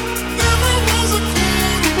 Never was a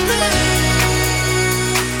colder day.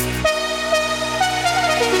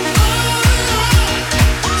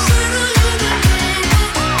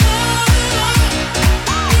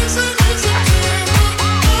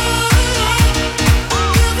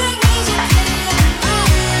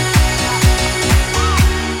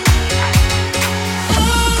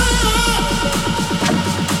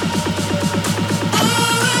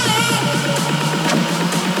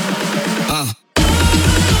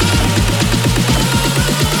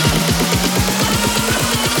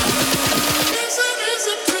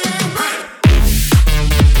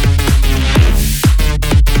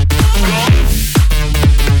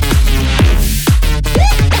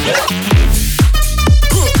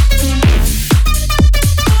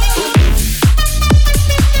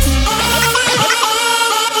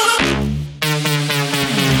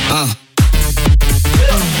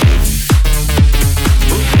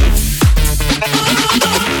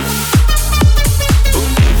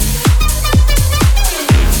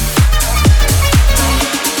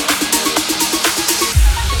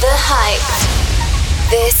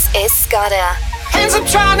 Hands up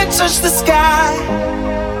trying to touch the sky.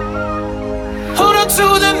 Hold on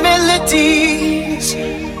to the melodies.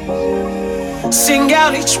 Sing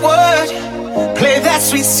out each word. Play that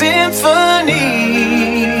sweet symphony.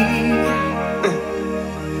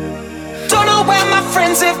 Don't know where my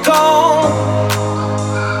friends have gone.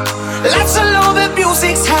 Lights are low, the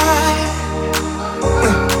music's high.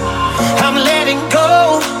 I'm letting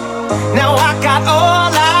go. Now I got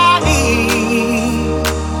all I need.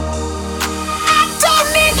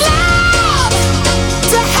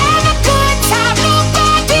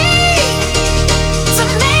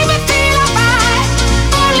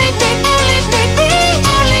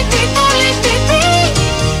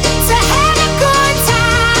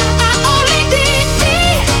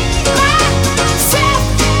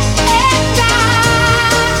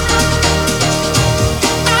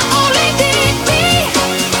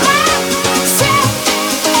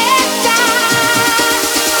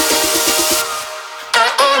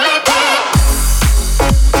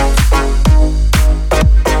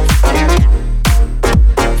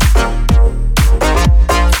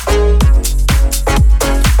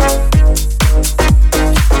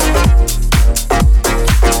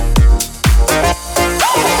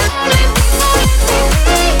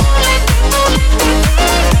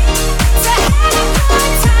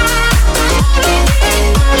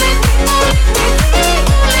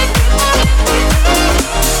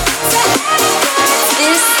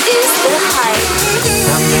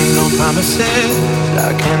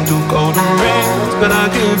 I can't do golden rings, but I'll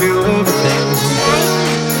give you everything.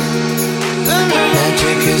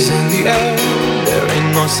 Magic is in the air. There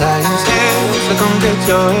ain't no science here, so come get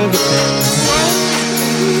your everything.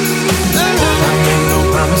 I make no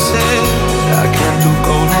promises. I can't do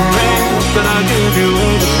golden rings, but I'll give you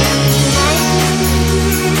everything.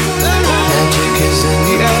 Magic is in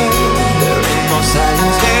the air. There ain't no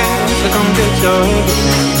science here, so come get your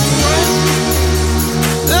everything.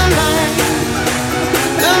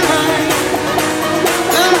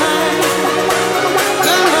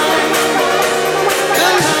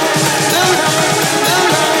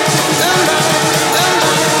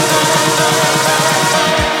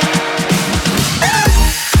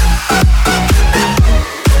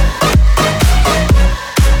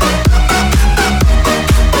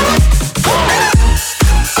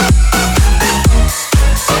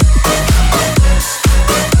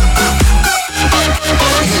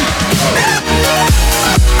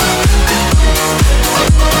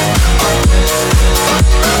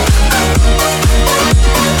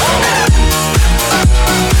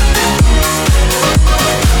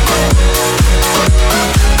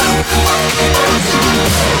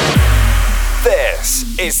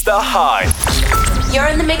 It's The Hype. You're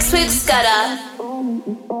in the mix with Scudder.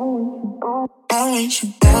 I want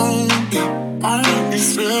you down. I want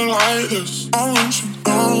this feel like this. I want you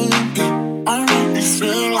down. I want this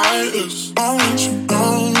feel like this. I want you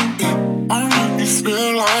down. I want this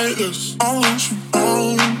feel like this. I want you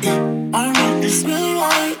down. I want this feel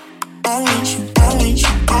like. I want you. I want you.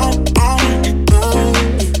 I want you down.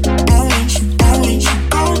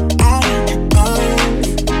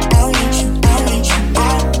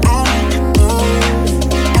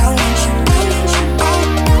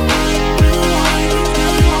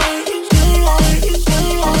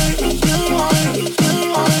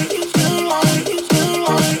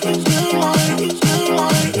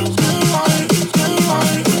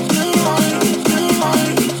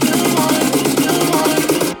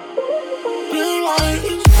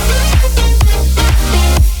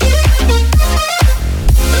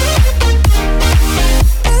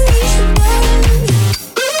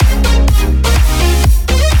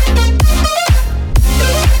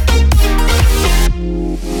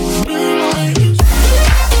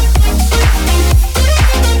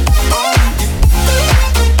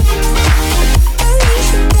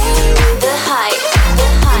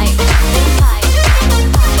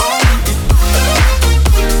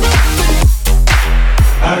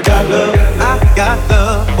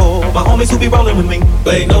 homies who be rolling with me.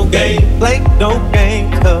 Play no game,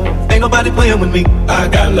 cause ain't nobody playing with me. I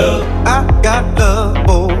got love,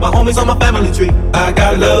 oh. My homies on my family tree. I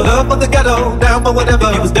got love for the ghetto, down for whatever.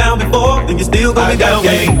 If you was down before, then you still gonna be down.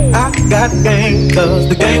 I got game, cause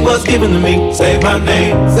the game was given to me. Say my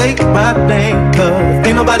name, cause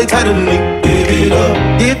ain't nobody tighter than me. Give it up,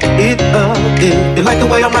 you like the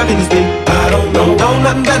way I'm rocking this beat? I don't know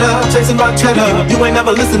nothing better, chasing my cheddar. You ain't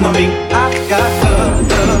never listen to me. I got love.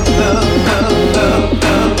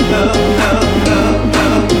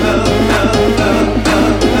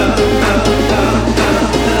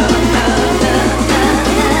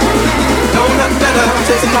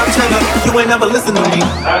 Chasing my cheddar, you ain't never listen to me.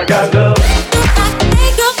 I got love.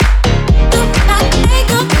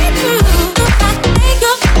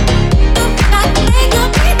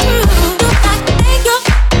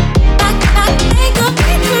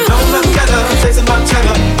 Chasing my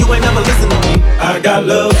cheddar, you ain't never listen to me. I got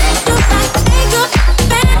love.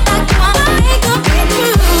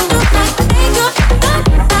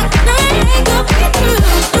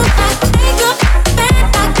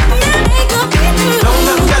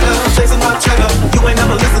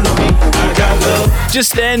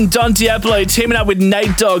 Just then, Don Diablo teaming up with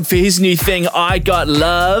Nate Dogg for his new thing, I Got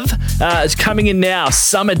Love. It's coming in now,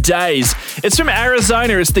 Summer Days. It's from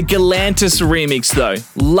Arizona. It's the Galantis remix, though.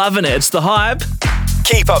 Loving it. It's The Hype.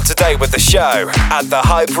 Keep up to date with the show at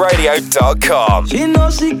thehyperadio.com. She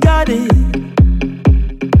knows she got it.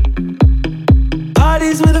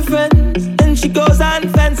 Parties with her friends, and she goes on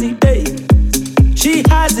fancy days. She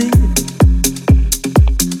has it.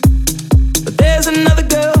 But there's another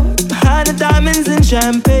girl behind the diamonds and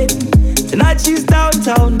champagne. Tonight she's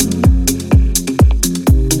downtown,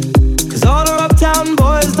 cause all her uptown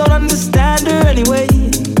boys don't understand her anyway.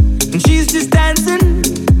 And she's just dancing,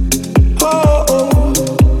 oh,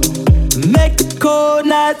 make the cold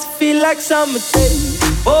nights feel like summer days.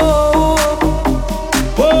 Oh,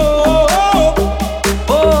 oh, oh,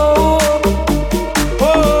 oh,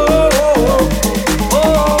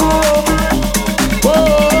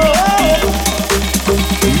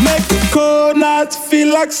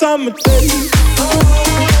 feel like summer days.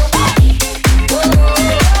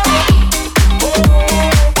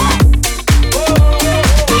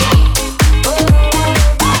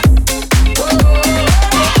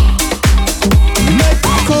 Make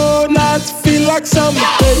the cold nights feel like summer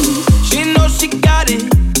days. She knows she got it.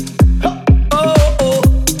 Oh, oh.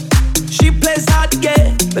 She plays hard to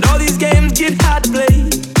get, but all these games get hard to play.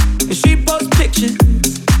 And she posts pictures.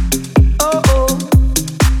 Oh, oh.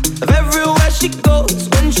 Of everywhere she goes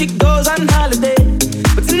when she goes on holiday.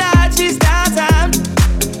 But tonight she's downtown,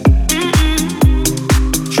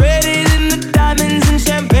 traded in the diamonds and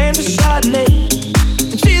champagne for Chardonnay.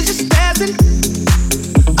 And she's just dancing,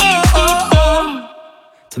 oh, oh, oh,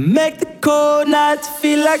 to make the cold nights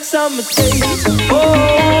feel like summer days.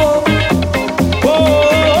 Oh, oh,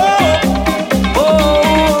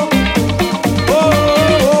 oh, oh,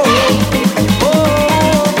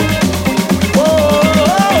 oh,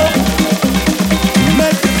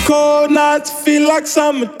 cold nights feel like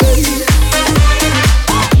summer days.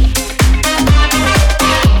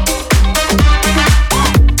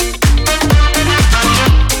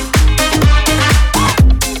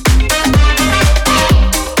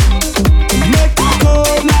 Make the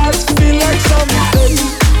cold nights feel like summer days.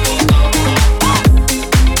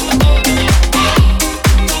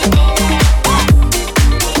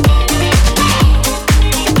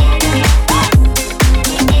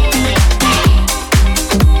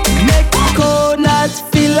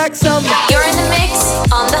 Like you're in the mix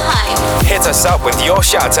on The Hype. Hit us up with your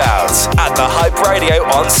shout-outs at The Hype Radio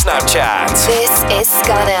on Snapchat. This is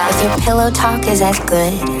Scudder. If your pillow talk is as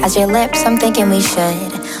good as your lips, I'm thinking we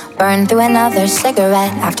should burn through another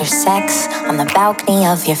cigarette after sex on the balcony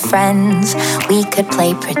of your friends. We could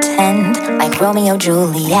play pretend like Romeo and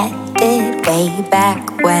Juliet did way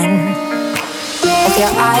back when. If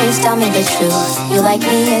your eyes tell me the truth, you like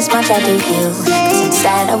me as much as I do you. Cause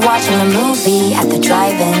instead of watching a movie at the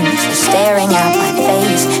drive-in, you're staring at my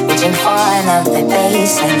face, reaching for another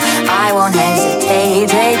base. And I won't hesitate,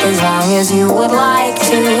 take as long as you would like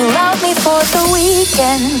to. Love me for the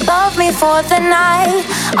weekend, love me for the night.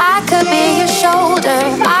 I could be your shoulder,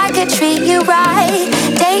 I could treat you right.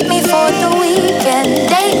 Date me for the weekend,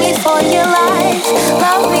 date me for your life.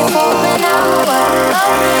 Love me for an hour,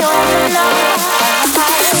 love me all night.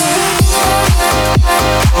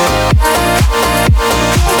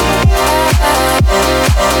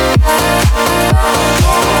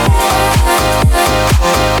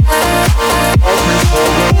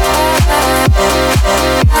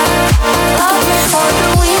 Love me for the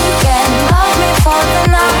weekend, love me for the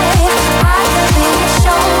night.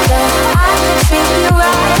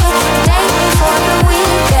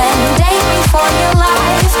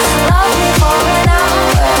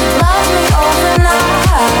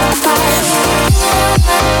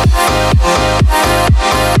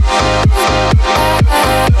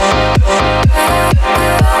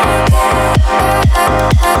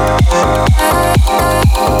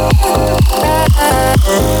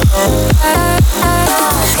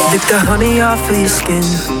 Lick the honey off of your skin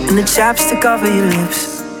and the chapstick off of your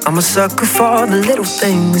lips. I'm a sucker for all the little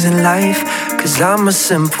things in life, 'cause I'm a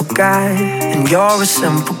simple guy and you're a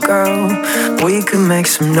simple girl. We could make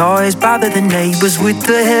some noise, bother the neighbors with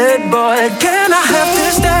the headboard. Can I have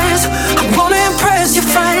this dance? I wanna impress your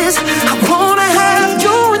friends. I wanna have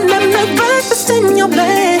you and them make breakfast in your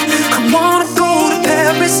bed. I wanna go to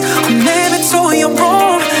Paris or maybe to your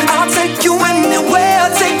room. I'll take you anywhere,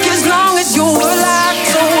 I'll take you as long as you're alive.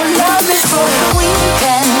 So love me for the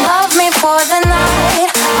weekend, Love me for the night.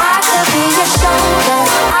 I could be your shoulder.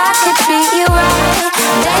 I could treat you right.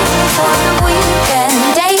 Date me for the weekend.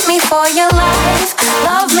 Date me for your life.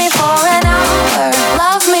 Love me for an hour.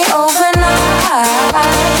 Love me overnight.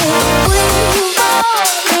 We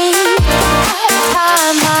both need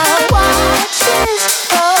time. My watch is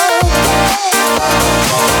broken.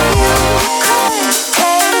 You could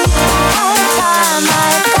take my time. I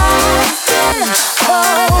got it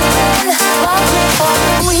open. Love me for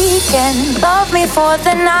the weekend. Love me for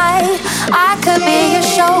the night. I could be your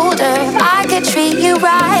shoulder. I could treat you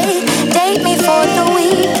right. Date me for the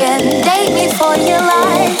weekend. Date me for your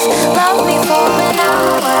life. Love me for an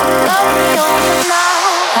hour. Love me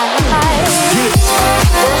overnight.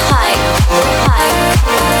 The hype. The hype.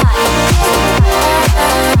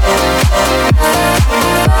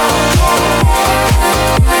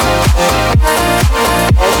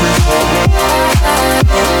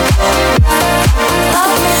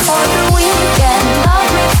 Love me for the weekend, love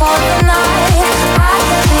me for the night. I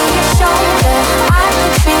could be your shoulder, I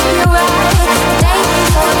could treat you right. Date me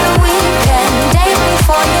for the weekend, date me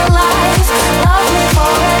for your life. Love me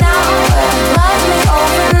for an hour, love me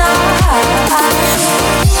overnight.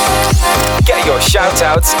 Get your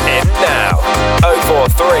shout-outs in now.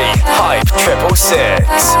 043 Hype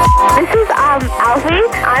 666. This is Alfie.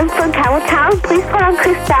 I'm from Campbelltown. Please put on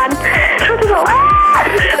Chris Brown. I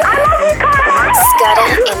love you guys. Scudder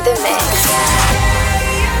in the mix.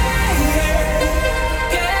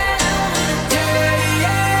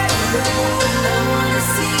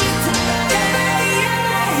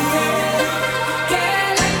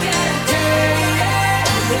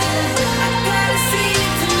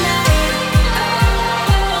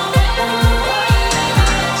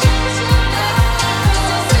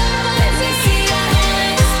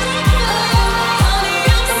 Honey,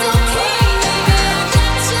 I'm so king, baby.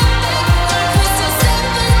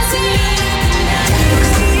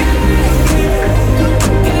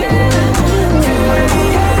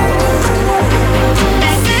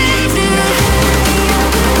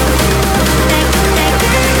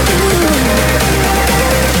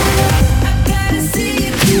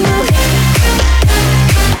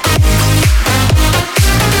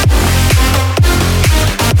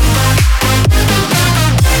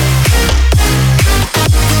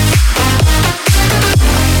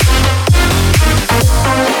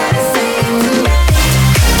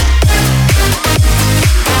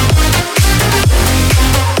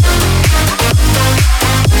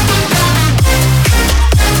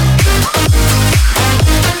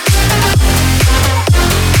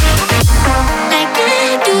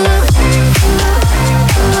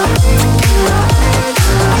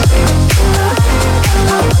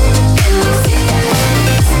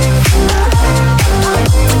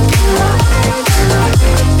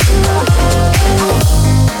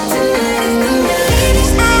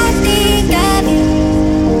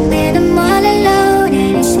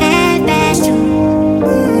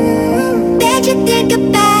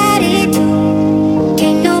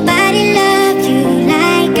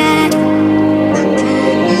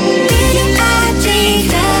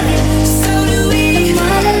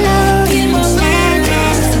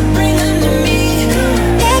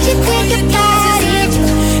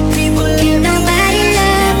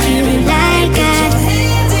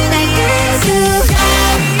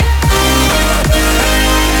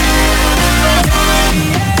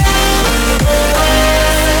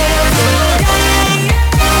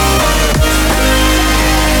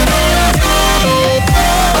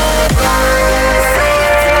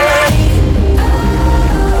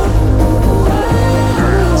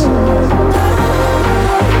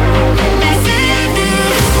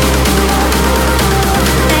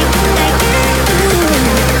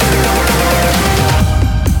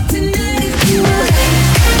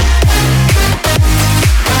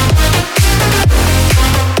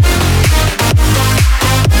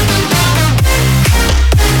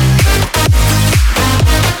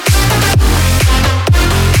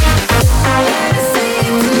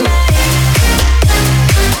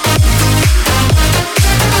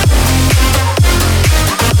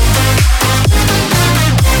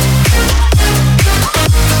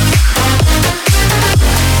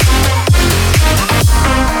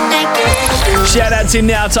 Shout outs in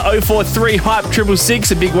now to 043 Hype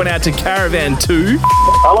 666. A big one out to Caravan 2.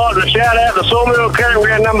 I'd like to shout out to Sawmill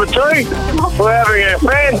Caravan number 2 for having a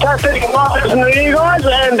fantastic night listening to you guys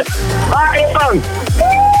and having fun.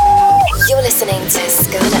 You're listening to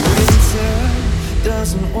Skoda.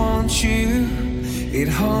 Doesn't want you, it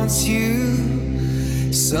haunts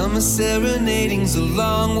you. Summer serenading's a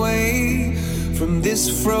long way from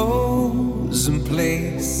this frozen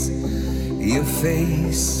place. Your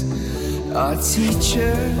face, our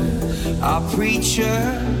teacher, our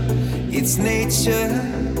preacher, it's nature.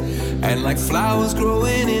 And like flowers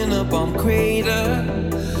growing in a bomb crater,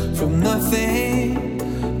 from nothing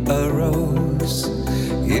arose,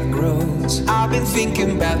 it grows. I've been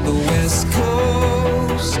thinking about the West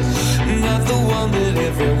Coast, not the one that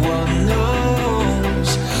everyone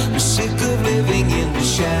knows. We're sick of living in the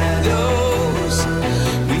shadows.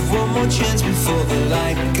 We've one more chance before the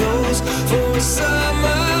light goes for a summer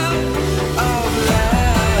of love.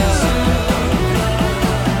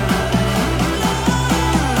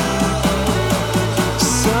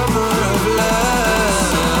 Summer of love.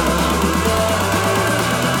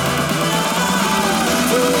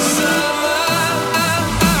 For a summer.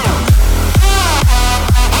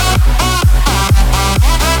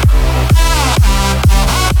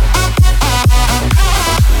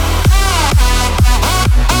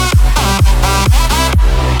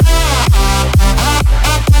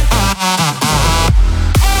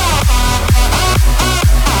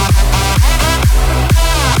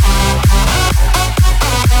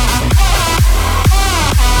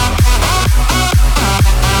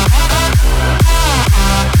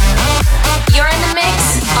 You're in the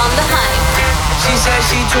mix on the Hype. She said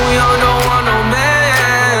she too young, don't want no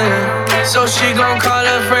man. So she gon' call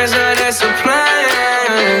her friends, now that's a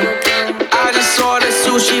plan. I just ordered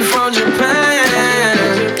sushi from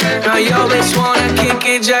Japan. Now yo bitch wanna kick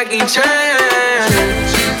it, Jackie Chan.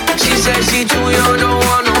 She said she too young, don't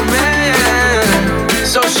want no man.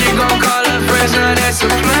 So she gon' call her friends, now that's a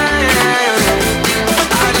plan.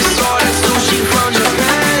 I just ordered sushi from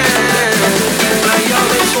Japan. Now yo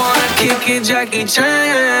bitch wanna kick it, Jackie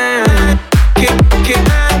Chan. Kick, kick, kick,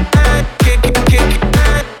 kick, kick, kick, kick, kick,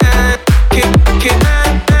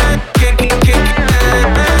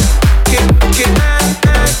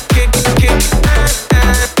 kick, kick.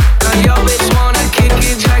 Now yo bitch wanna kick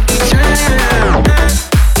it, Jackie Chan.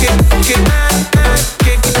 Kick, kick, kick,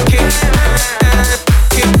 kick, kick, kick,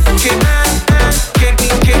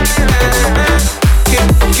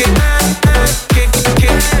 kick, kick, kick,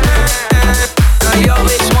 kick. Now yo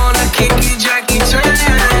bitch wanna kick it, Jackie Chan.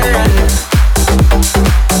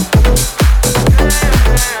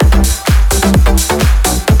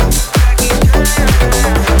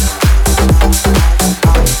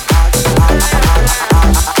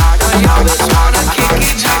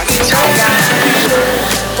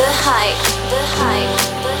 The Hype. The Hype.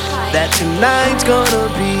 The Hype. That tonight's gonna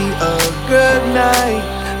be a good night.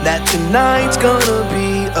 That tonight's gonna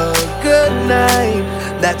be a good night.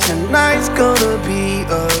 That tonight's gonna be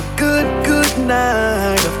a good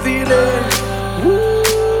night. I feel it.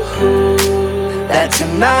 Woo-hoo. That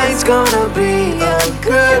tonight's gonna be a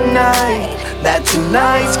good night. That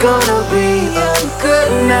tonight's gonna be a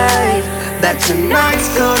good night. That tonight's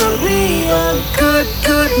gonna be a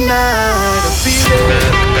good night. I feel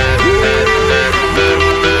it.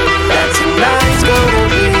 That tonight's gonna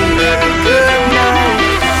be a good night.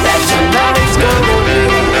 That tonight's gonna be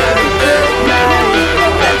a good night.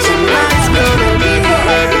 That tonight's gonna be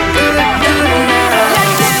a good night.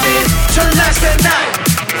 Tonight's the night.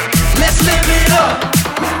 Let's live it up.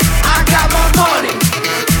 I got my money.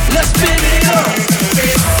 Let's spin it up.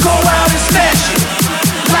 Go out and smash it.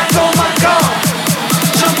 Like oh my god.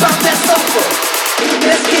 Jump out that sofa.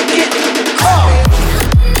 Let's kick it.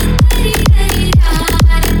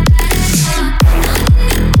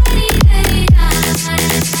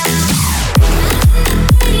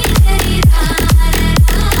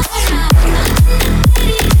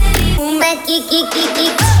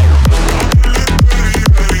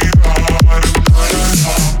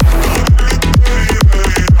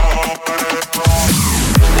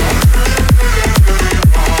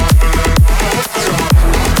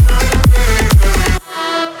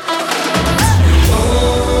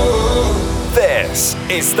 This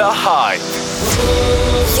is The Hype.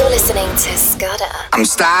 You're listening to Skoda. I'm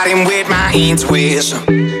starting with my intuition.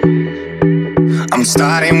 I'm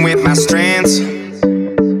starting with my strengths.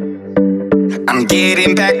 I'm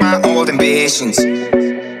getting back my old ambitions.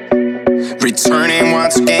 Returning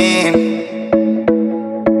once again.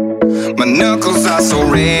 My knuckles are so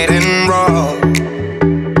red and raw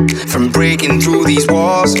from breaking through these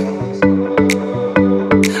walls.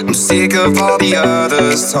 I'm sick of all the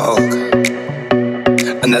others' talk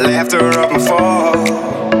and the laughter of my fall.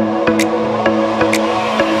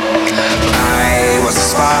 I was a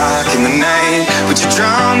spark in the night, but you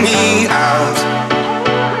drowned me out.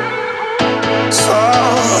 So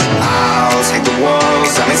I'll take the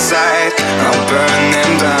walls I'm inside and I'll burn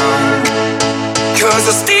them down. 'Cause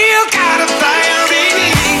I still got a fire in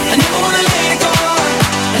me. I never wanna let it go.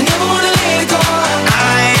 I never wanna let it go.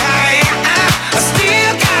 I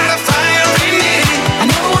still got a fire in me. I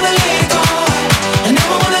never wanna let it go. I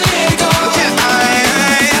never wanna let it go. Yeah,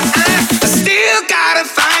 I still got a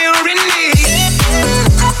fire in me.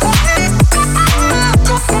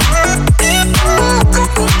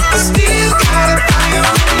 I still got a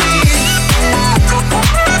fire in me.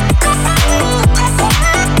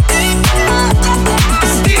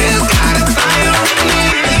 Still got a fire in me.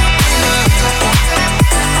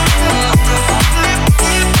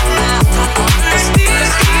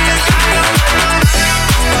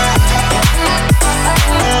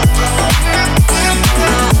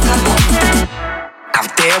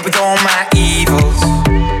 Out there with all my evils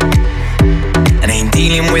and ain't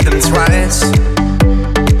dealing with them twice.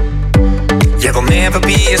 Yeah, there'll never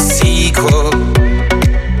be a sequel,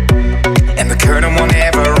 and the curtain won't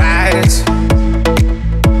ever rise.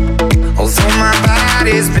 Although my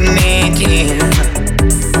body's been aching,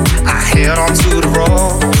 I held on to the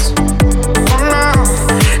ropes. Oh no,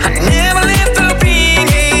 I never left the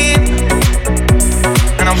beginning,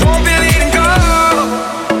 and I won't be letting go.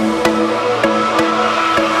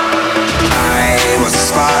 I was a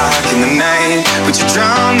spark in the night, but you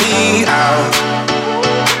drowned me out.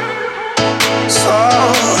 So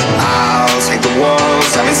I'll take the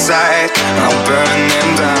walls I'm inside and I'll burn them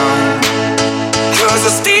down. 'Cause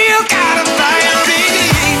I still got a fire in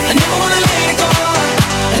me. I never wanna let it go.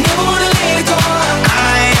 I never wanna let it go.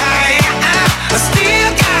 I still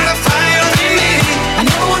got a fire in me. I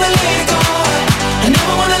never wanna let it go. I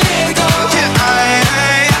never wanna let it go. Yeah,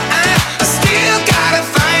 I still got a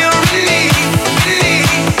fire in me.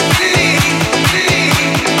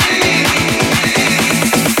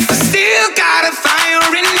 I still got a fire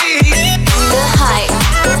in me. The hype.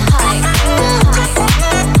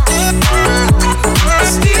 I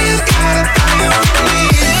still got a fire in me.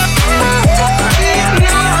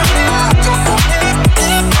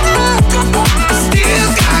 I still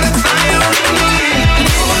got a fire in me. I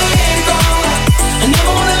never wanna let it go. I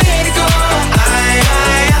never wanna let it go.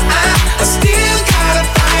 I still got a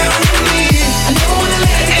fire in me. I never wanna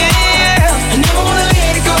let it go. I never wanna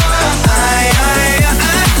let it go.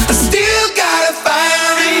 I still got a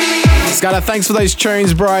fire in me. Scudder, thanks for those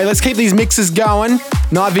tunes, bro. Let's keep these mixes going.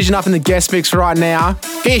 Night Vision up in the guest mix right now.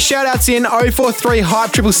 Get your shout outs in 043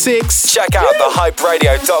 Hype 666. Check out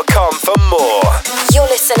thehyperadio.com for more. You're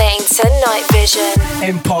listening to Night Vision.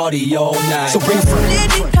 And party all night. So bring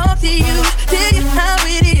Let me talk to you, tell you how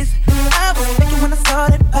it is. I was thinking when I saw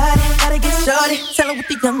that body, gotta get started. Tell her what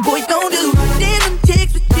the young boy gon' do. Then them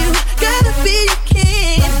chicks with you, gotta be your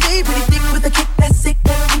king. Stay pretty thick with a kick that's sick,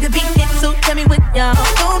 that need to be hit. So tell me what y'all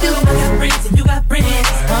gon' do. I got friends and you got friends.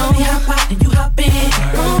 They hop out and you hop in.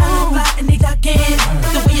 I fly and they duck in.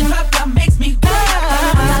 The way you drop down makes me wild.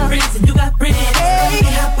 I got friends and you got friends.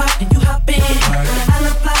 They hop out and you hop in. I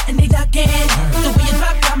love fly and they duck in. The way you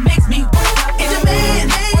drop down makes me wild. It's a man,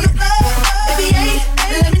 baby, ain't,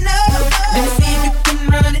 let me know. Let me see if you can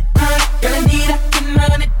run it, run it. Girl, I need, I can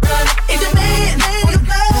run it, run it. It's a man,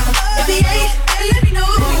 baby, ain't, let me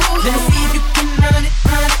know. Let me see if you can run it,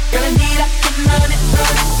 run it. Girl, I need, I can run it,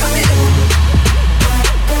 run it. Come here.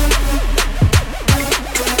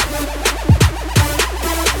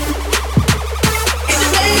 It's a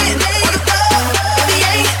man, baby,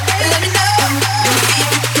 ain't, let me know. Let me see if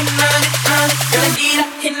you can run it, run it. Girl, I need, I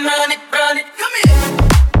can run it, run it. Come here.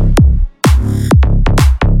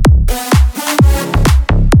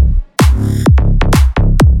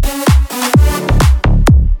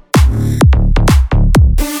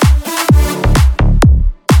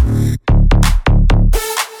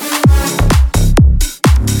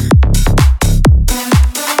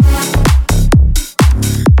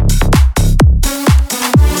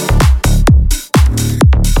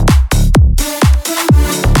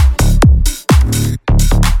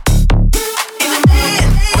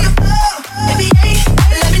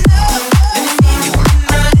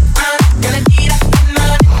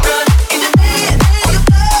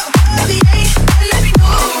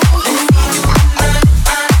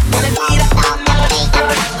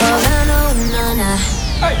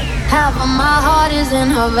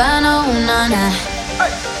 Havana, ooh, nah, nah.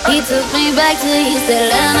 He took me back to East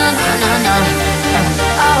Atlanta, nah, nah, nah.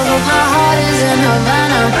 Although my heart is in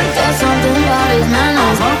Havana, there's something about his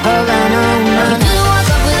manners.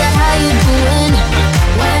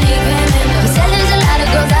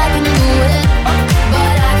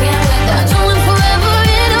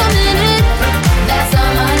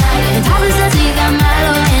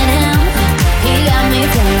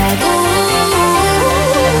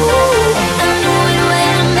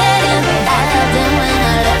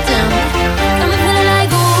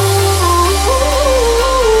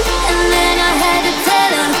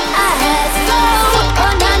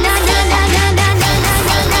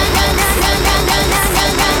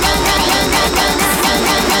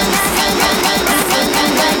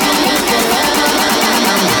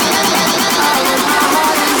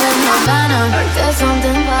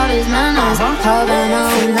 holding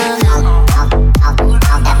on now.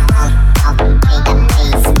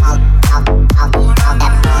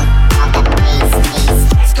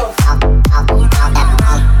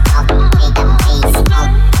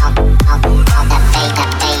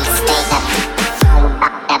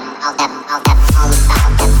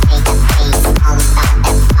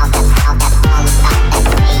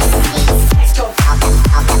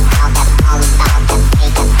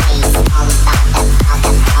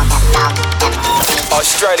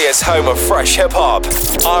 Australia's home of fresh hip-hop,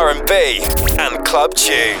 R&B and club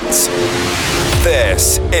tunes.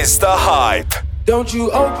 This is The Hype. Don't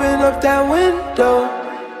you open up that window.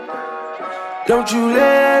 Don't you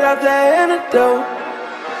let out that antidote.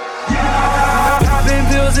 Popping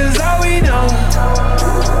pills is all we know.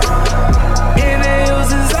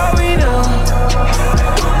 Inhales is all we know.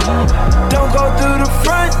 Don't go through the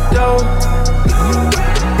front door.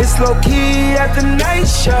 It's low-key at the night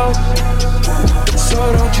show. So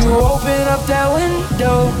don't you open up that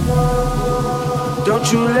window.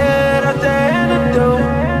 Don't you let out the antidote.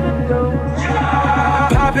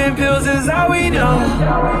 Popping pills is all we know.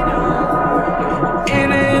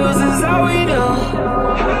 Inhales is all we know.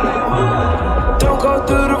 Don't go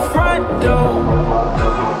through the front door.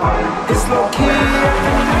 It's low-key at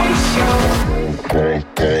the night show.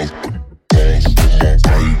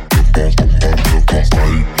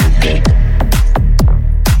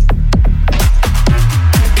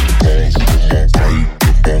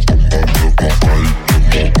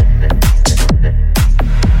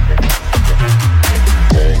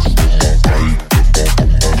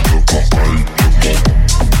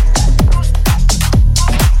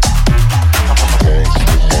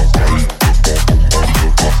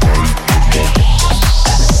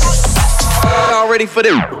 Ready for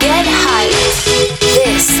them. Get hyped.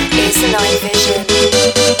 This is Night Vision.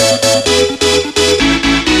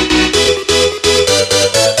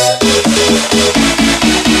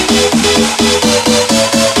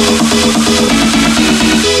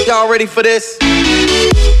 Y'all ready for this?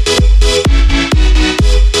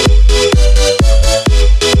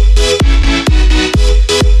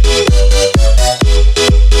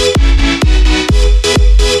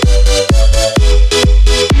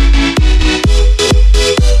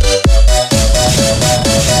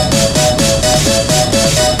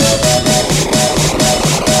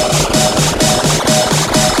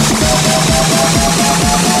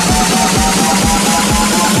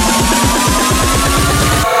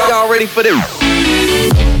 Ready for them.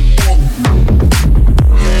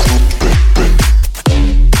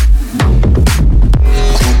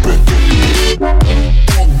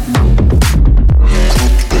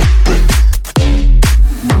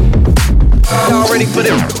 Y'all ready for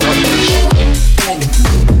them.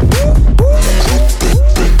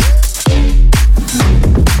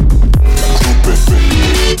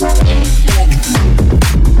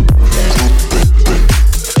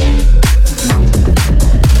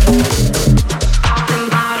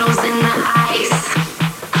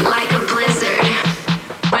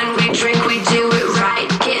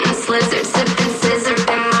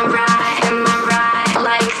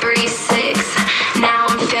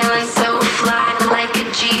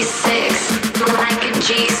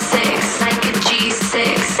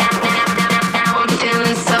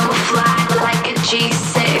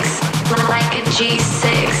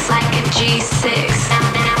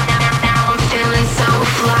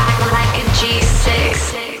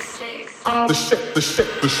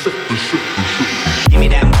 Give me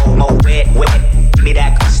that more wet. Give me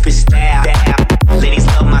that crispy style. Ladies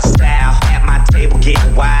love my style. At my table, get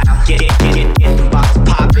wild. Get the box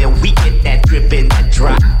poppin'. We get that drip and that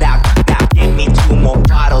drop. Now, give me 2 more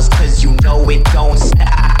bottles, cause you know it don't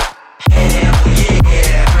stop. Hell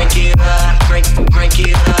yeah. Drink it up. Drink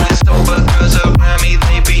it up. Sober girls around me,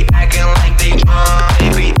 they be acting like they drunk. They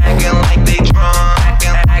be acting like they drunk.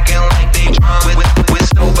 Acting like they drunk. With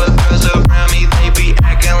sober girls around me, they be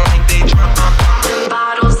acting like they drunk.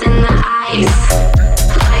 Bottles in the ice,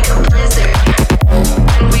 like a blizzard.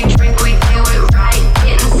 When we drink, we do it right.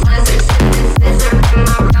 Getting slizzard, sipping scissor. Am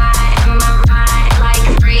I right? Like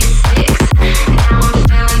 3-6. Now I'm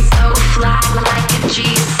feeling so fly, like a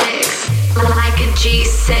G6. Like a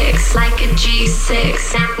G6, like a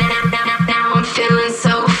G6. Now I'm feeling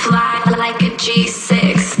so fly, like a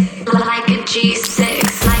G6. Like a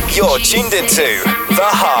G6. You're tuned into The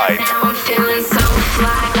Hype. Now I'm feeling so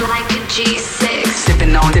fly, like a G6.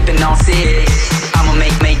 Sipping on 6. I'ma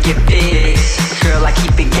make it big. Girl, I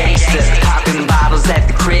keep it gangster. Popping bottles at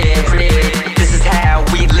the crib. This is how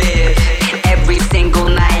we live. Every single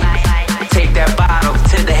night. Take that bottle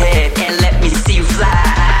to the head and let me see you fly.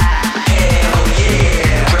 Hell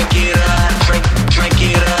yeah. Drink it up.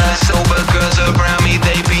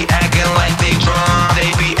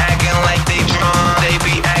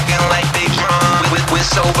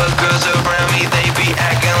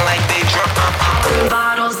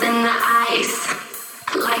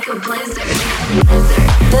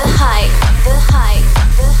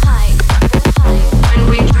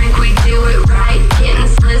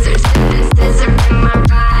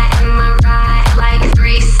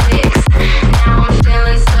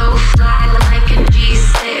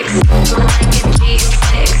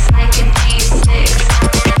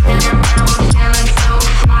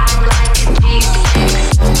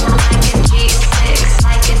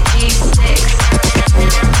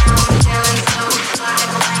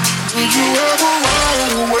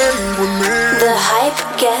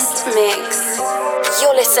 mix.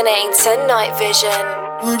 You're listening to Night Vision.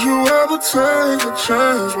 Would you ever take a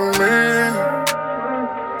chance with me?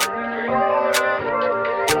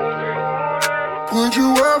 Would you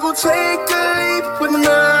ever take a leap with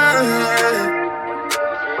me?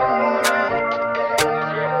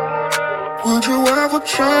 Would you ever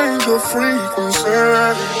change your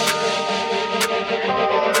frequency?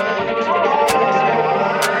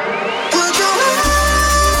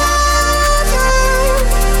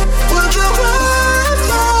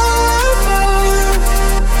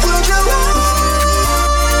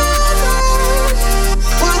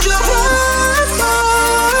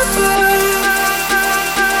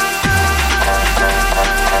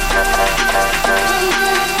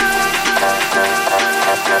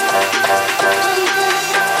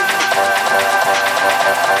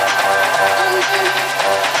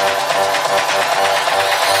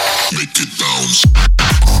 Make it bounce.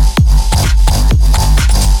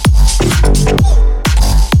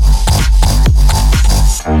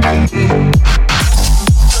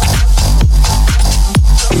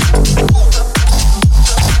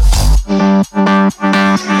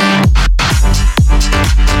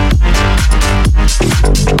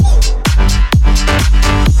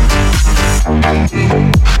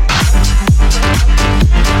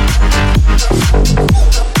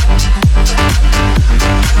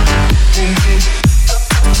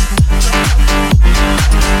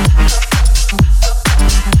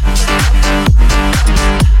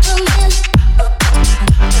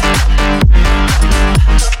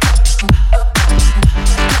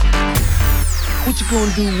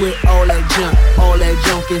 Do with all that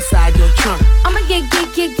junk inside your trunk. I'ma get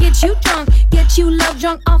you drunk, get you love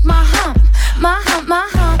drunk off my hump, my hump, my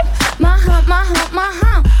hump, my hump, my hump, my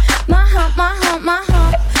hump, my hump, my hump, my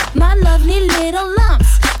hump, my lovely little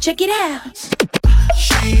lumps. Check it out.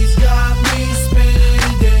 She's got me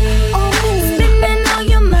spending, spending all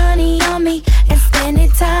your money on me and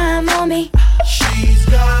spending time on me. She's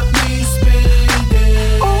got me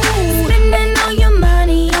spending, spending all your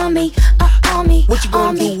money on me. What you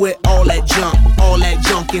gonna do with all that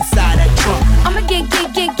junk inside that trunk? I'ma get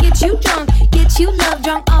you drunk, get you love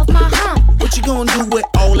drunk off my hump. What you gonna do with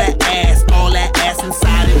all that ass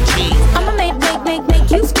inside them jeans? I'ma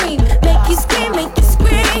make you scream, make you scream, make you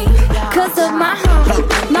scream. Cause of my hump,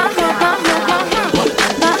 my hump, my hump, my hump,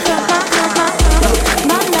 my hump, my hump, my hump,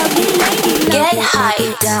 my lovely lady. Get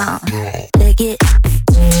hyped down, lick it.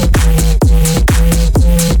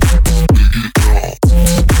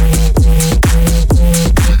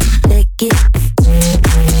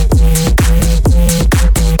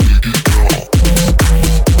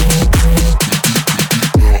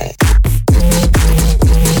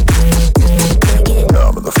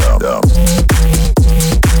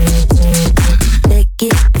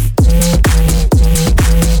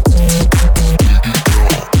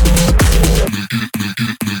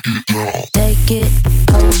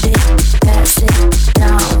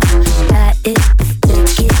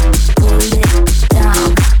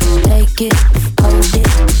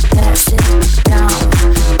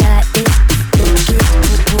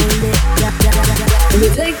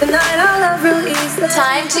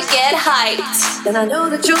 And I know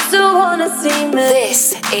that you still wanna see me.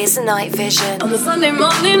 This is Night Vision. On the Sunday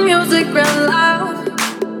morning music real loud.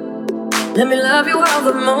 Let me love you while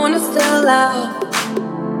the moon is still out.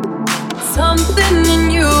 Something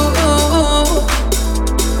in you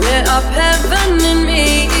lit up heaven in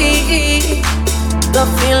me. The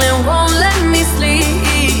feeling won't let me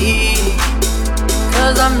sleep.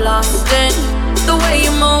 Cause I'm lost in the way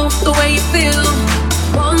you move, the way you feel.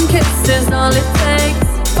 One kiss is all it takes.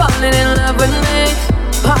 Falling in love with me.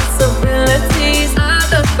 Possibilities, I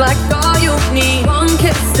look like all you need. One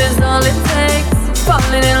kiss is all it takes.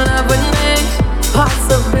 Falling in love with me.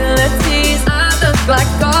 Possibilities, I look like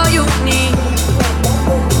all you need.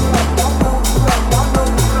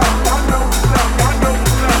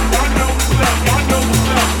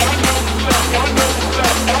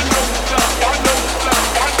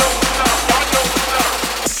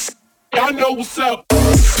 I know what's up.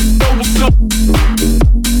 Know what's up.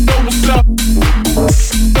 Know what's up.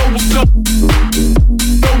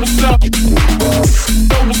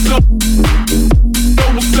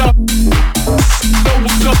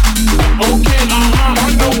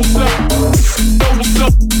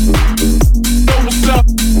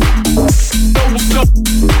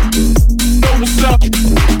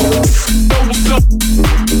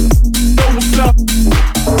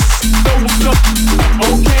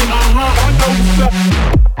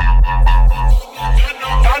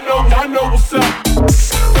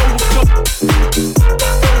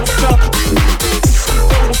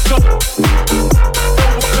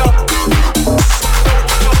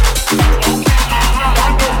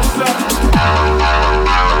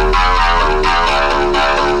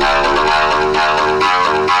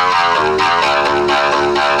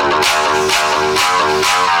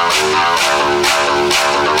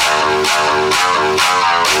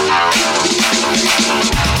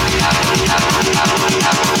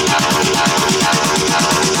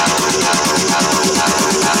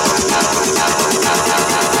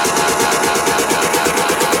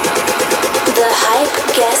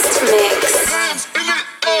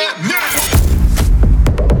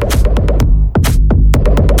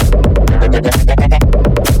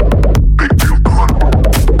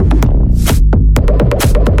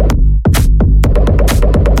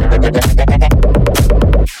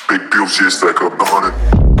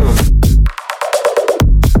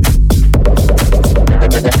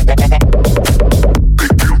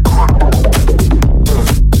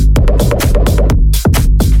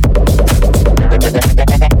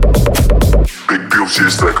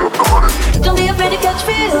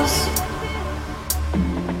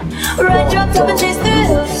 Raindrops up and chase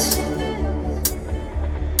thrills.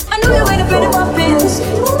 I know you're waiting for my feels.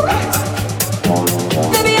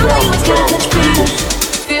 Baby, I know you was gonna catch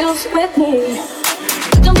feels with me.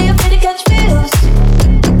 Don't be afraid to catch feels.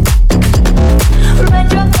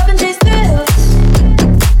 Raindrops up and chase thrills.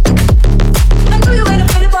 I know you're waiting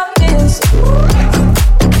for my feels.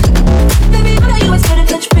 Baby, I know you was gonna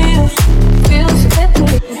catch feels with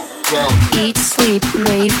me. Eat, sleep,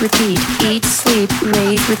 rave, repeat. Eat, sleep,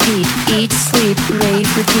 rave, repeat. Eat, sleep,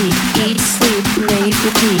 rave, repeat. Eat, sleep, rave,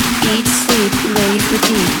 repeat. Eat, sleep, rave,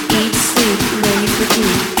 repeat. Eat, sleep, rave,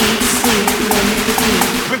 repeat. Eat, sleep, rave,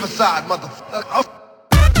 repeat. Riverside, motherfucker.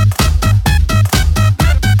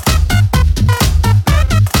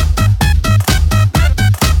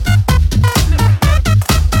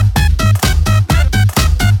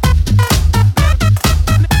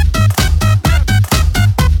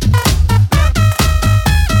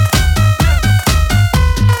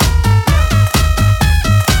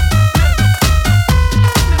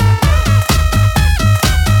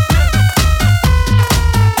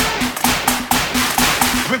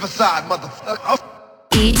 Riverside, motherfucker.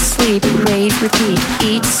 Eat, sleep, rave, repeat.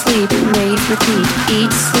 Eat, sleep, rave, repeat.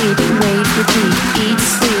 Eat, sleep, rave, repeat. Eat,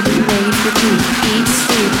 sleep, rave, repeat. Eat,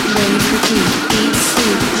 sleep, rave, repeat. Eat,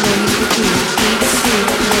 sleep, rave, repeat. Eat, sleep,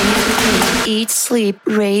 rave, repeat. Eat, sleep,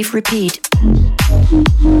 rave, repeat.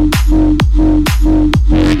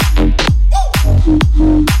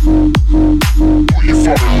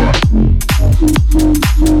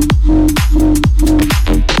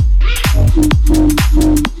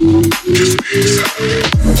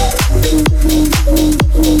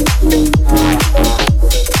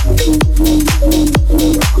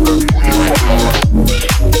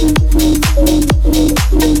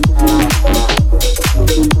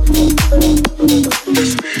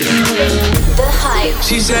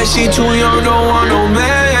 She said she too young, don't want no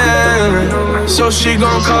man. So she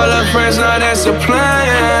gon' call her friends, now that's a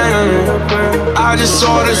plan. I just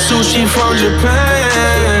ordered sushi from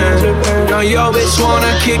Japan. Now yo bitch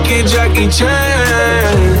wanna kick it, Jackie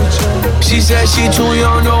Chan. She said she too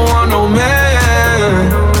young, don't want no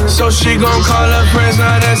man. So she gon' call her friends,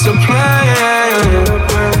 now that's a plan.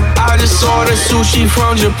 I just ordered sushi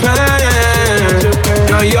from Japan.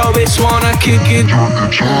 Now yo bitch wanna kick it.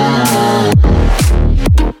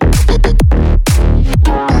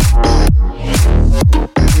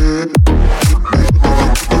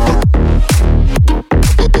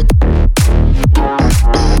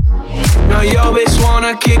 Now yo bitch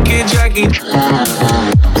wanna kick it, Jackie.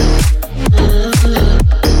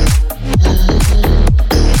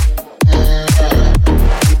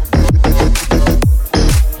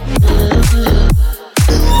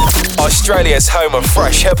 Australia's home of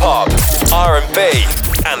fresh hip-hop, R&B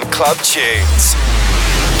and club tunes.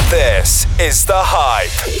 This is The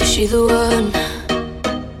Hype. Is she the one?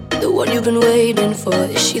 The one you've been waiting for?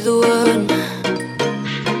 Is she the one?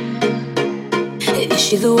 Is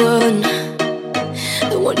she the one?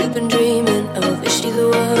 The one you've been dreaming of? Is she the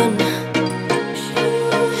one?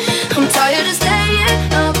 I'm tired of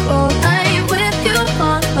staying up all night with you on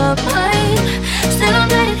my mind. Still I'm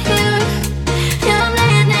laying here. Yeah, I'm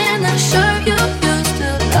laying in the shirt you used to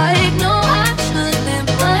like. No, I shouldn't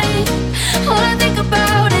mind. All I think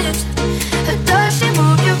about is, does she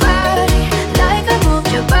move your body like I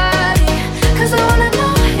moved your body? 'Cause I wanna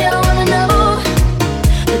know, yeah, I wanna know.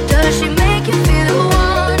 Does she make you feel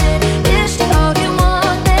wanted? Is she all you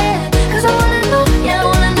wanted? 'Cause I wanna know, yeah, I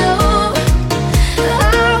wanna know.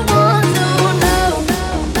 I want to know.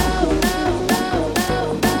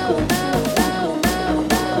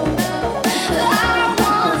 I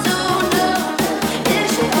want to know. Is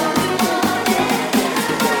she all you wanted?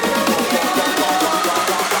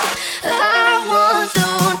 I want to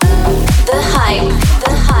know. The Hype,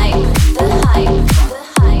 The Hype, The Hype, The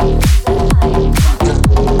Hype, The Hype.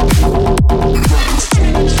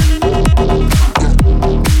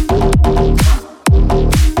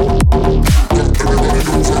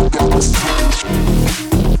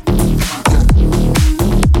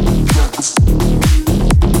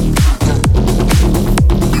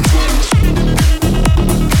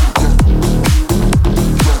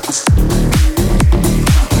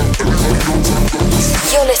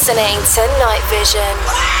 You're listening to Night Vision.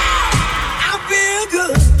 I feel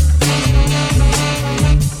good.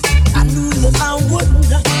 I knew that I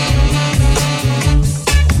wouldn't.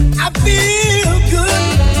 I feel good.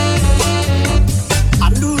 I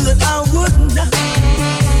knew that I wouldn't.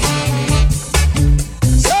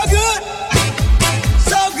 So good,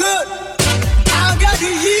 so good. I got the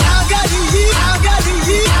heat. I got the heat. I got the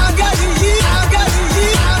heat. I got the heat. I got the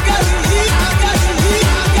heat. I got the heat. I got the heat.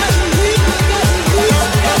 I got the heat. I got the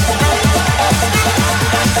heat.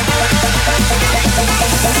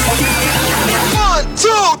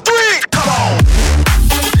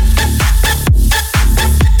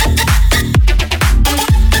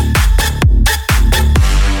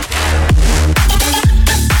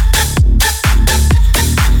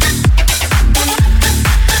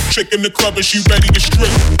 chick in the club and she ready to strip.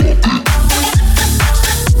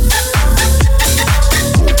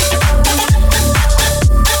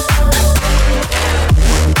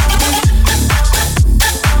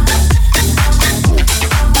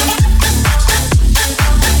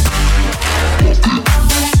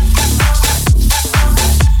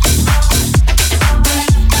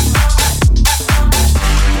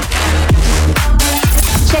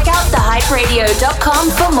 Check out thehyperadio.com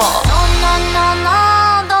for more.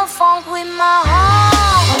 No, don't funk with my heart.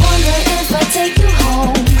 I wonder if I take you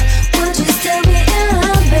home, would you still be in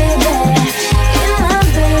love, baby? In love,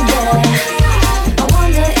 baby. I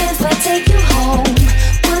wonder if I take you home,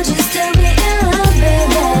 would you still be in love,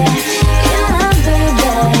 baby? In love, baby.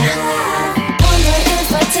 Wonder if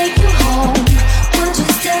I take you home, would you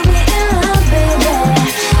still be in love, baby?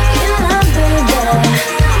 In love, baby.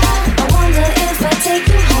 I wonder if I take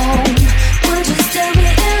you home, would you still be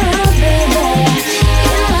in love, baby?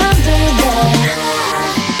 In love, baby.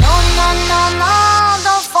 No,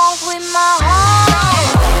 don't funk with my heart.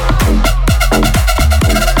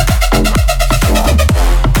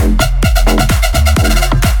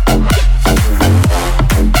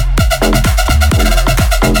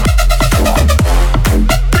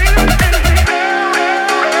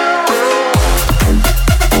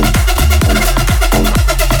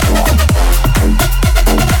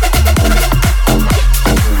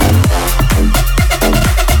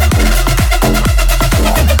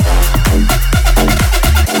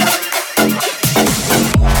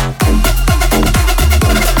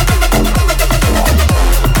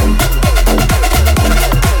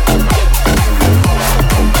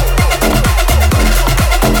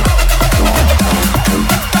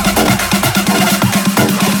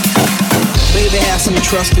 Baby, have some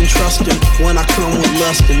trustin' when I come with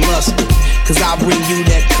lustin'. Cause I bring you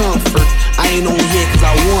that comfort. I ain't only here cause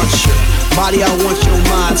I want you. Body, I want your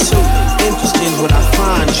mind too. Interesting when I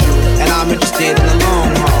find you. And I'm interested in the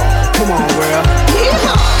long haul. Come on, girl.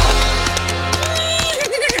 Yeah.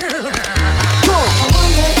 I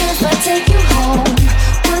wonder if I take you home,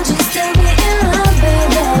 would you still be in love,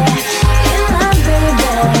 baby? In love,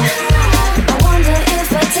 baby. I wonder if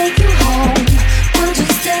I take you home, would you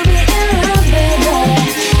still be in love, baby?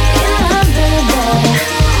 In love, baby.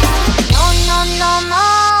 No,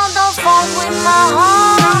 don't funk with my heart.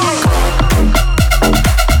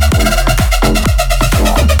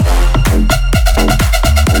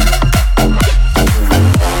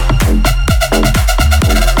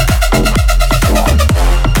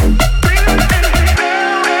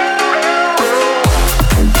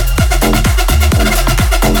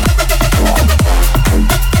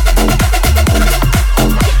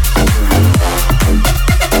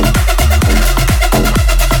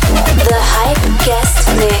 The Hype Guest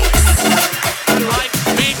Mix.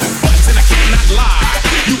 Big butts and I cannot lie.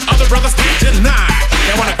 You other brothers can't deny.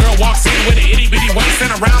 And when a girl walks in with an itty bitty waist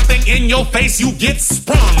and a round thing in your face, you get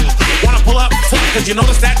sprung. Wanna pull up tough cause you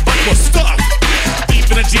notice that butt was stuck deep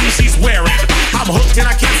in the jeans she's wearing. I'm hooked and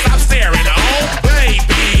I can't stop staring. Oh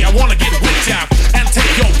baby, I wanna get with ya and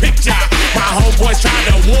take your picture. My homeboys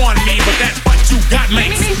tried to warn me, but that butt you got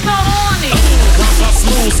makes me so horny. Rubber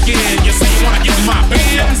smooth skin, you say you wanna get my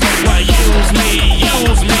bands? Well, use me,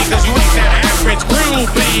 cause you ain't that average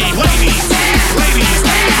groupie. Ladies,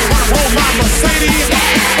 you wanna roll my Mercedes?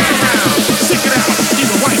 Turn around, check it out.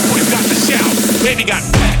 Even white boys got the shout. Baby got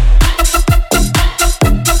back.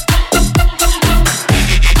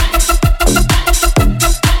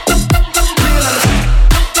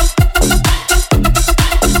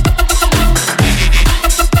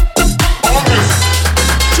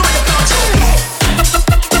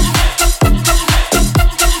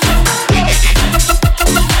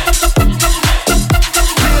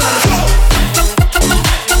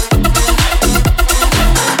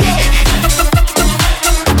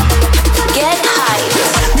 Get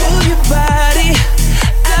hyped.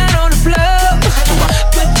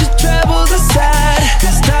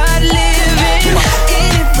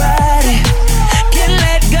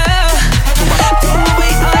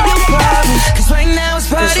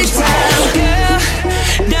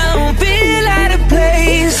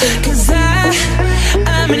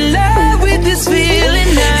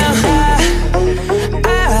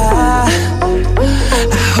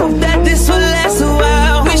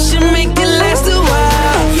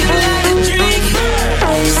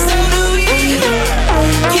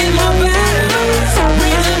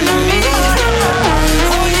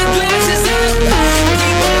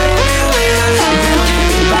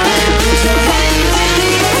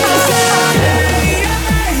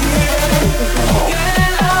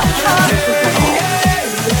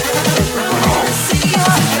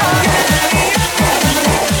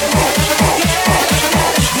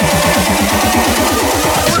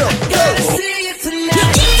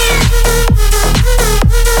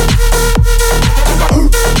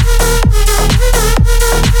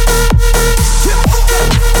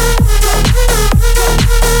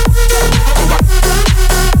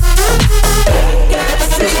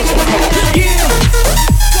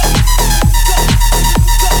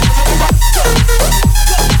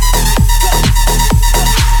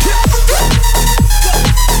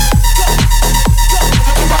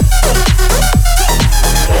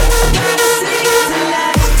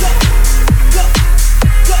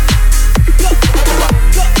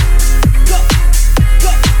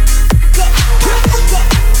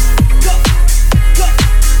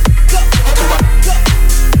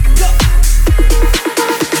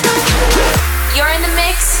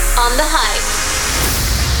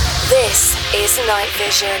 is Night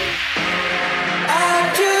Vision.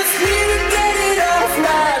 I just need to get it off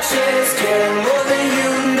my chest. Yeah, more than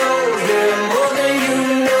you know. Yeah, more than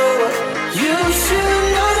you know. You should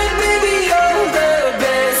know that, baby, you're the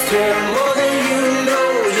best. Yeah, more than you know.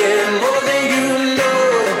 Yeah, more than you know.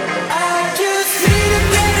 I just need to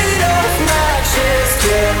get it off my chest.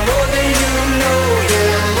 Yeah, more than you know.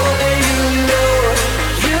 Yeah, more than you know.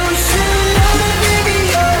 You should know that,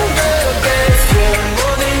 baby, you're the best. Yeah,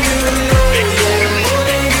 more than you know. Yeah, more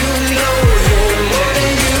than you know. Yeah, more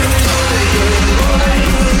than you know. Yeah, more than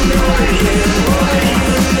you know. Yeah, more than you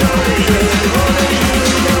know. Yeah, more than you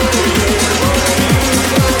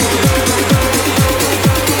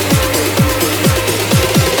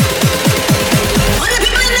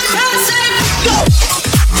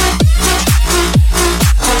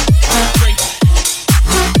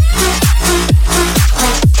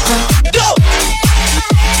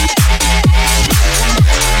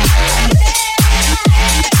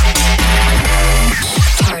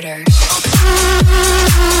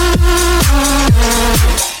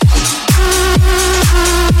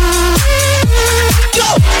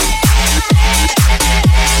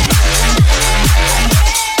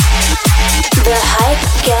The Hype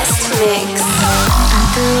Guest Mix. I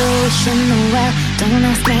threw a wish in the well. Don't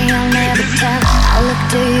ask me, I'll never tell. I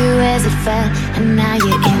looked at you as it fell, and now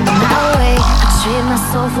you're in my way. I trade my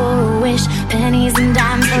soul for a wish, pennies and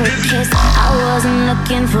dimes for a kiss. I wasn't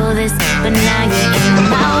looking for this, but now you're in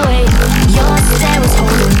my way. Your stare was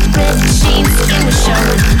holding, red jeans, skin was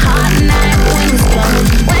showing. Hot night, wind was blowing.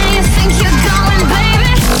 Where you think you're going,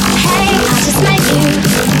 baby? Hey, I just met you,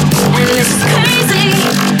 and this is crazy,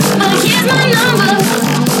 but here's my number,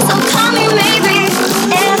 so call me maybe.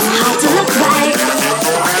 It's hard to look right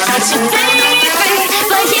at your baby,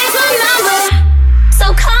 but here's my number, so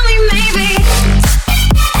call me maybe.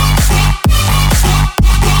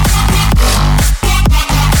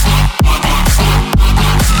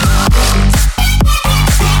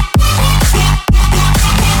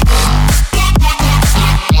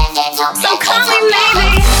 So call me maybe.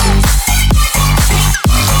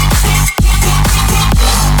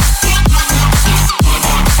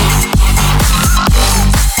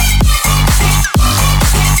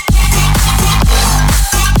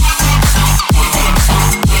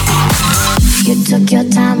 You took your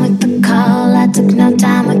time with the call, I took no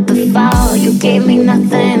time with the fall. You gave me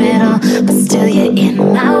nothing at all, but still you're in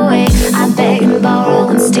my way. I beg and borrow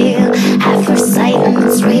and steal, at first sight and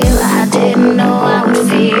it's real. I didn't know I would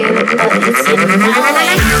feel it, but it's in my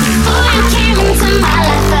way. Before you came into my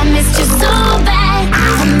life, I missed you so bad.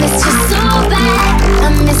 I missed you so bad. I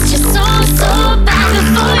missed you so, so bad.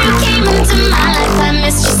 Before you came into my life, I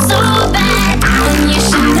missed you so bad. And you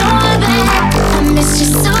should know that I missed you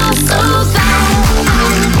so, so bad.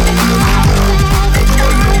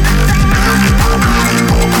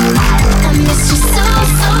 I miss you so,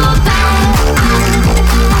 so bad.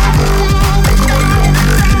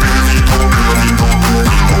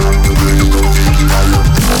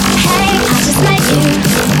 Hey, I just met you,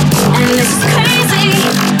 and this is crazy,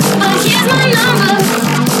 but here's my number,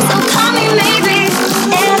 so call me maybe.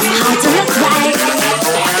 It's hard to look right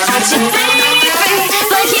at your baby,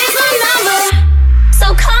 but here's my number, so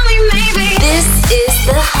call me maybe. This is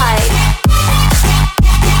The Hype.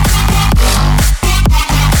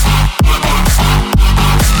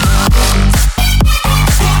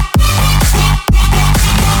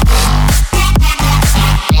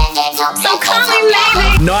 So call me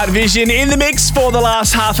maybe. Night Vision in the mix for the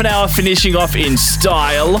last half an hour, finishing off in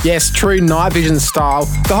style. Yes, true Night Vision style.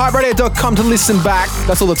 TheHypeRadio.com to listen back.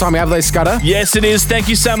 That's all the time we have, though, Scudder. Yes, it is. Thank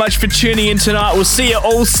you so much for tuning in tonight. We'll see you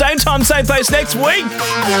all same time, same place next week.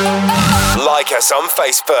 Like us on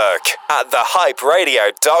Facebook at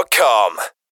thehyperadio.com.